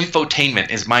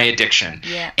 Infotainment is my addiction.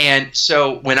 And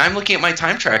so when I'm looking at my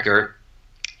time tracker,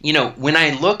 when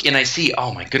I look and I see,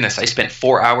 oh my goodness, I spent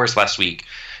 4 hours last week,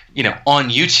 on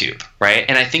YouTube, right?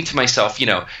 And I think to myself,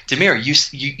 Demir,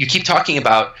 you keep talking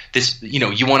about this,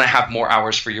 you want to have more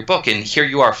hours for your book, and here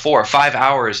you are 4 or 5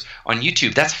 hours on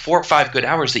YouTube. That's 4 or 5 good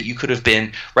hours that you could have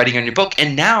been writing on your book.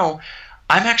 And now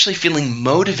I'm actually feeling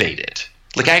motivated.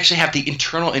 Like I actually have the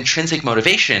internal intrinsic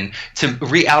motivation to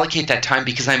reallocate that time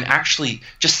because I'm actually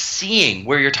just seeing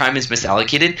where your time is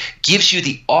misallocated gives you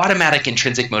the automatic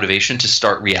intrinsic motivation to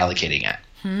start reallocating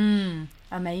it.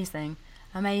 Amazing.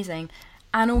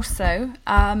 And also,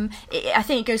 I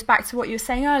think it goes back to what you were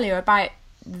saying earlier about,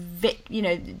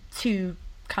 two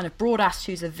kind of broad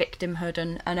attitudes of victimhood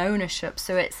and ownership.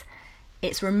 So it's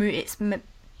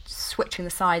switching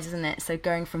the sides, isn't it? So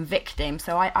going from victim,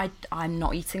 so I'm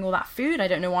not eating all that food, I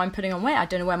don't know why I'm putting on weight, I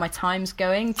don't know where my time's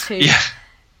going, to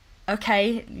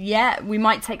okay, we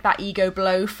might take that ego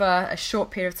blow for a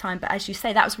short period of time, but as you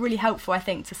say, that was really helpful, I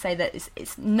think, to say that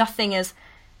it's nothing, as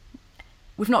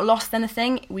we've not lost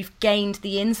anything, we've gained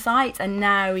the insight, and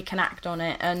now we can act on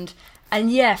it. And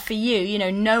for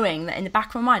you, knowing that in the back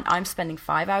of my mind, I'm spending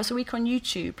 5 hours a week on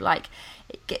YouTube,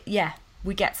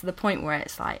 we get to the point where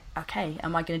it's like, okay,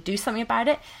 am I going to do something about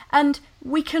it? And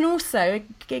we can also,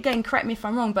 again, correct me if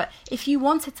I'm wrong, but if you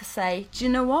wanted to say, do you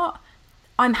know what?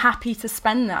 I'm happy to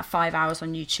spend that 5 hours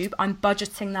on YouTube. I'm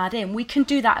budgeting that in. We can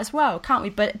do that as well, can't we?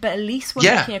 But at least we're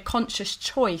making a conscious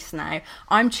choice now.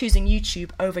 I'm choosing YouTube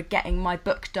over getting my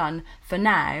book done for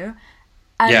now.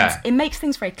 And it makes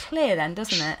things very clear then,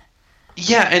 doesn't it?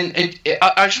 Yeah, and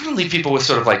I just want to leave people with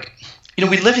sort of like,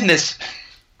 we live in this.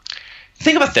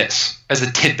 Think about this as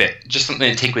a tidbit, just something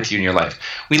to take with you in your life.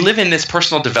 We live in this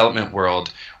personal development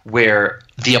world where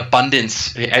the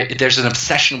abundance, there's an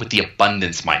obsession with the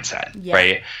abundance mindset,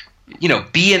 right?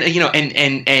 Be in,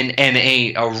 and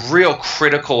a real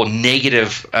critical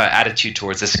negative attitude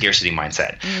towards the scarcity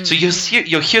mindset. Mm-hmm. So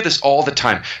you'll hear this all the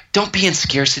time. Don't be in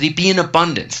scarcity, be in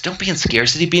abundance. Don't be in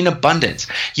scarcity, be in abundance.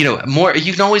 More.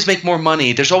 You can always make more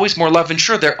money. There's always more love. And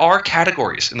sure, there are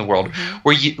categories in the world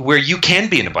where you can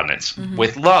be in abundance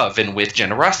with love and with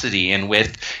generosity and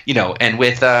with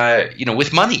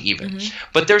with money even.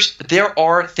 But there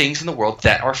are things in the world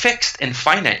that are fixed and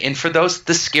finite. And for those,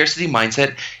 the scarcity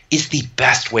mindset is the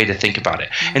best way to think about it.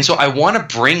 And so I want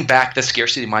to bring back the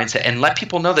scarcity mindset and let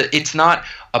people know that it's not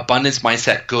abundance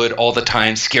mindset good all the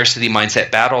time, scarcity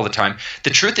mindset bad all the time. The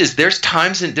truth is there's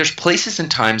places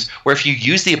and times where if you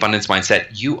use the abundance mindset,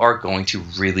 you are going to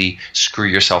really screw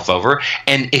yourself over.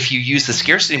 And if you use the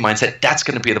scarcity mindset, that's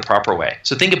going to be the proper way.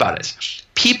 So think about it.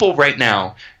 People right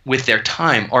now with their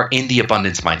time are in the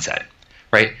abundance mindset.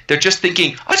 Right? They're just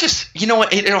thinking,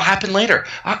 it'll happen later.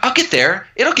 I'll get there.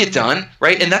 It'll get done.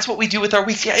 Right? And that's what we do with our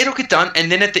weeks. Yeah, it'll get done. And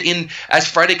then at the end, as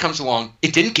Friday comes along,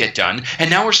 it didn't get done. And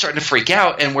now we're starting to freak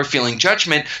out and we're feeling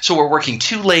judgment. So we're working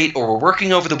too late or we're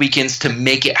working over the weekends to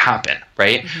make it happen.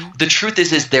 Right? The truth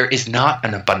is there is not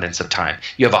an abundance of time.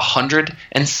 You have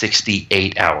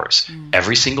 168 hours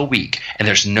every single week, and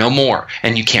there's no more.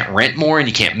 And you can't rent more, and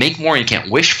you can't make more, and you can't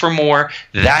wish for more.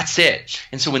 That's it.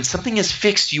 And so when something is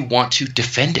fixed, you want to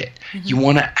defend it. You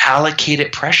want to allocate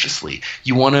it preciously.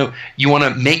 You want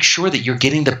to make sure that you're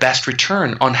getting the best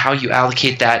return on how you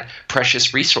allocate that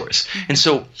precious resource. And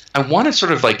so I want to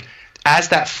sort of like, as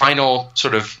that final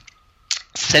sort of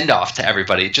send off to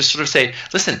everybody, just sort of say,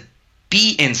 listen,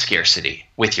 be in scarcity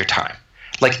with your time.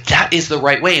 Like that is the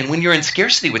right way. And when you're in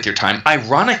scarcity with your time,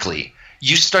 ironically,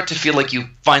 you start to feel like you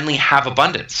finally have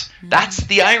abundance. That's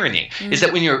the irony, is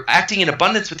that when you're acting in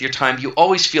abundance with your time, you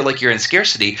always feel like you're in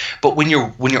scarcity. But when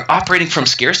you're operating from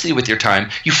scarcity with your time,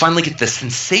 you finally get the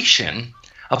sensation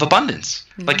of abundance,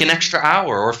 like an extra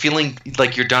hour or feeling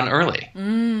like you're done early.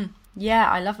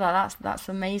 Yeah, I love that. That's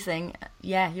amazing.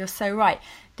 Yeah, you're so right.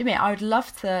 Dimir, I would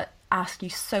love to ask you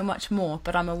so much more,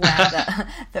 but I'm aware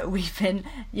that we've been,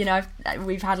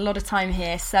 we've had a lot of time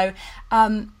here. So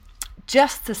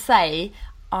just to say,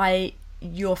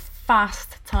 your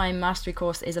fast time mastery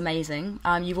course is amazing.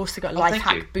 You've also got Life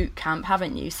Hack Boot Camp,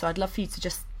 haven't you? So I'd love for you to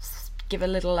just give a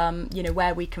little,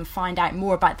 where we can find out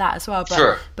more about that as well.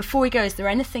 But before we go, is there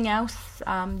anything else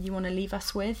you want to leave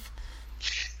us with?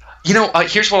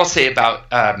 Here's what I'll say about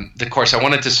the course. I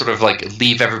wanted to sort of like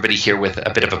leave everybody here with a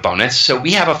bit of a bonus. So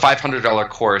we have a $500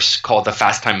 course called the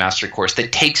Fast Time Mastery course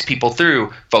that takes people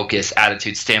through focus,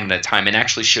 attitude, stamina, time, and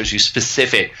actually shows you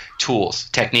specific tools,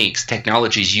 techniques,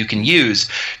 technologies you can use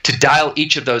to dial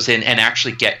each of those in and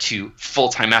actually get to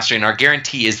full-time mastery. And our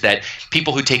guarantee is that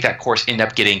people who take that course end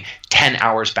up getting 10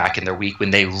 hours back in their week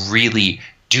when they really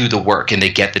do the work and they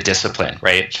get the discipline,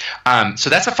 right? So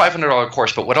that's a $500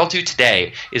 course. But what I'll do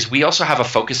today is we also have a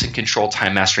Focus and Control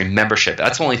Time Mastery membership.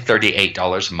 That's only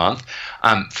 $38 a month.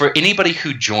 For anybody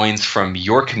who joins from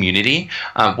your community,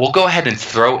 we'll go ahead and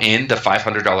throw in the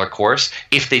 $500 course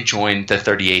if they join the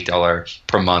 $38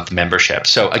 per month membership.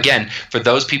 So again, for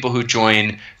those people who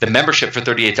join the membership for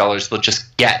 $38, they'll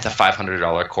just get the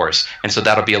 $500 course. And so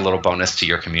that'll be a little bonus to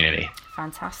your community.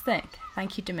 Fantastic.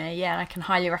 Thank you, Dimir. Yeah, I can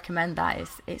highly recommend that.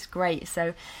 It's great.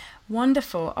 So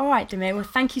wonderful. All right, Dimir. Well,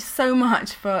 thank you so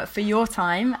much for your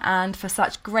time and for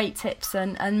such great tips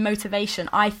and motivation.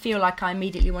 I feel like I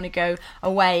immediately want to go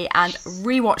away and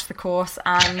rewatch the course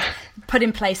and put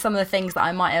in place some of the things that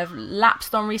I might have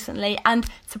lapsed on recently, and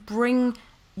to bring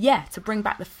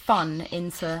back the fun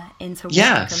into work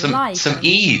and life. Some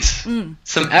ease,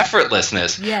 some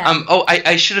effortlessness. Yeah.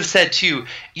 I should have said too,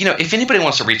 if anybody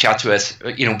wants to reach out to us,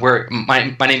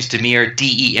 my name's Dimir,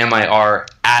 DEMIR,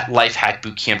 at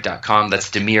lifehackbootcamp.com.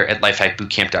 That's Dimir at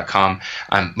lifehackbootcamp.com.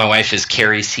 My wife is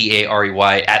Carrie,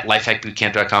 CAREY, at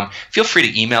lifehackbootcamp.com. Feel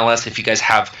free to email us if you guys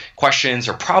have questions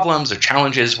or problems or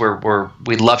challenges.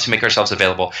 We'd love to make ourselves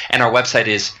available. And our website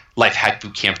is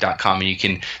lifehackbootcamp.com, and you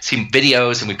can see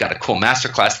videos, and we've got a cool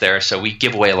masterclass there. So we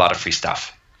give away a lot of free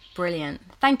stuff. Brilliant.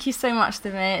 Thank you so much,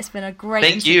 Dimir. It's been a great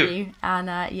interview. You. And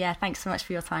thanks so much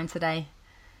for your time today.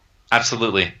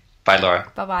 Absolutely. Bye,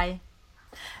 Laura. Bye-bye.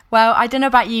 Well, I don't know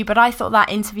about you, but I thought that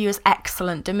interview was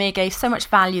excellent. Dimir gave so much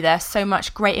value there, so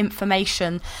much great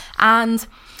information. And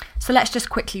so let's just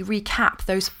quickly recap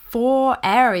those 4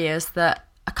 areas that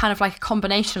a kind of like a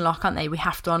combination lock, aren't they? We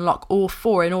have to unlock all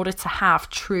four in order to have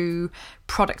true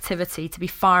productivity, to be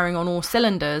firing on all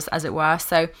cylinders, as it were.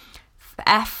 So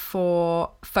F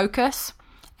for focus,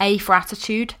 A for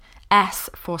attitude, S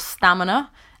for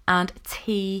stamina, and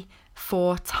T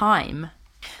for time.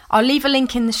 I'll leave a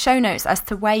link in the show notes as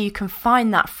to where you can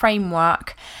find that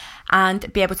framework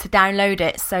and be able to download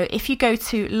it. So if you go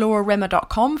to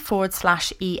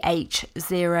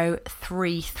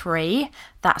laurarimmer.com/EH033,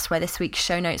 that's where this week's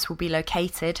show notes will be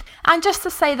located. And just to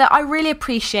say that I really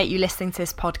appreciate you listening to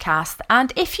this podcast.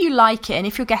 And if you like it and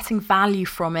if you're getting value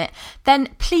from it, then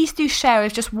please do share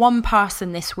with just one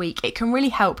person this week. It can really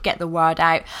help get the word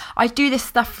out. I do this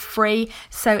stuff for free,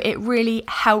 so it really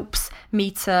helps me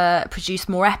to produce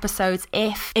more episodes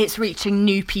if it's reaching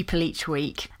new people each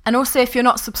week. And also, if you're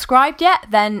not subscribed yet,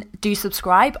 then do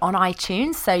subscribe on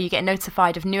iTunes so you get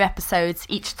notified of new episodes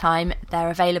each time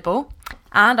they're available.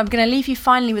 And I'm going to leave you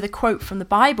finally with a quote from the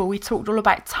Bible. We talked all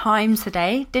about time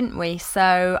today, didn't we?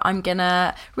 So I'm going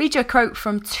to read you a quote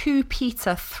from 2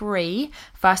 Peter 3,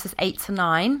 verses 8 to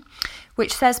 9,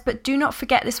 which says, "But do not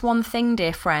forget this one thing,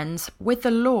 dear friends. With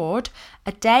the Lord,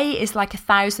 a day is like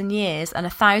 1,000 years, and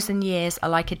 1,000 years are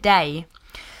like a day.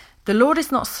 The Lord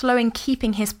is not slow in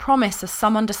keeping his promise, as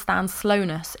some understand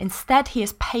slowness. Instead, he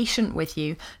is patient with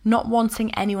you, not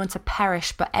wanting anyone to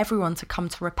perish, but everyone to come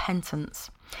to repentance."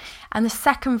 And the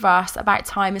second verse about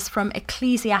time is from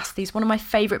Ecclesiastes, one of my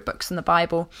favourite books in the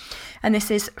Bible. And this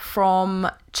is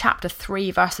from chapter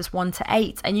 3, verses 1 to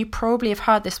 8. And you probably have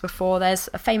heard this before. There's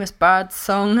a famous bird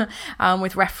song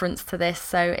with reference to this.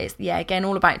 So it's, again,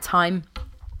 all about time.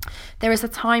 "There is a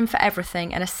time for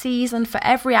everything and a season for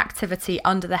every activity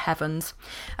under the heavens.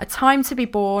 A time to be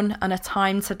born and a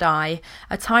time to die.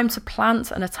 A time to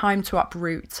plant and a time to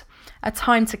uproot. A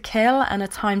time to kill and a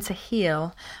time to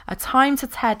heal. A time to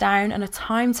tear down and a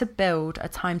time to build. A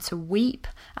time to weep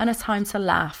and a time to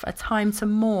laugh. A time to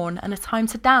mourn and a time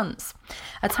to dance.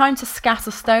 A time to scatter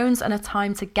stones and a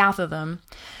time to gather them.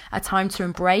 A time to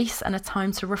embrace and a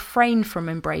time to refrain from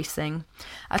embracing.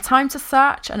 A time to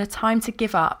search and a time to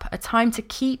give up. A time to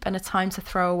keep and a time to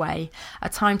throw away. A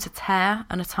time to tear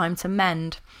and a time to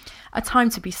mend. A time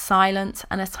to be silent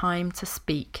and a time to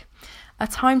speak. A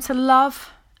time to love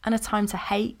and a time to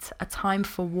hate. A time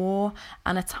for war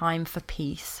and a time for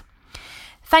peace."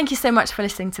 Thank you so much for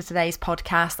listening to today's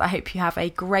podcast. I hope you have a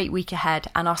great week ahead,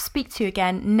 and I'll speak to you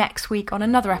again next week on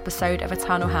another episode of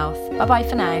Eternal Health. Bye-bye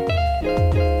for now.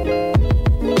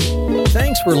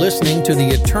 Thanks for listening to the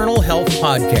Eternal Health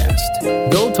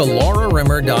Podcast. Go to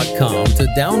laurarimmer.com to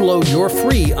download your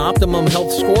free Optimum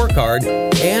Health Scorecard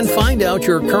and find out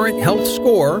your current health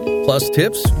score, plus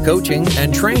tips, coaching,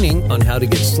 and training on how to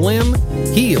get slim,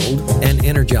 healed, and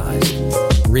energized.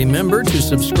 Remember to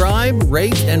subscribe,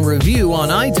 rate, and review on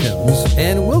iTunes,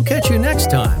 and we'll catch you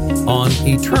next time on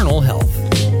Eternal Health.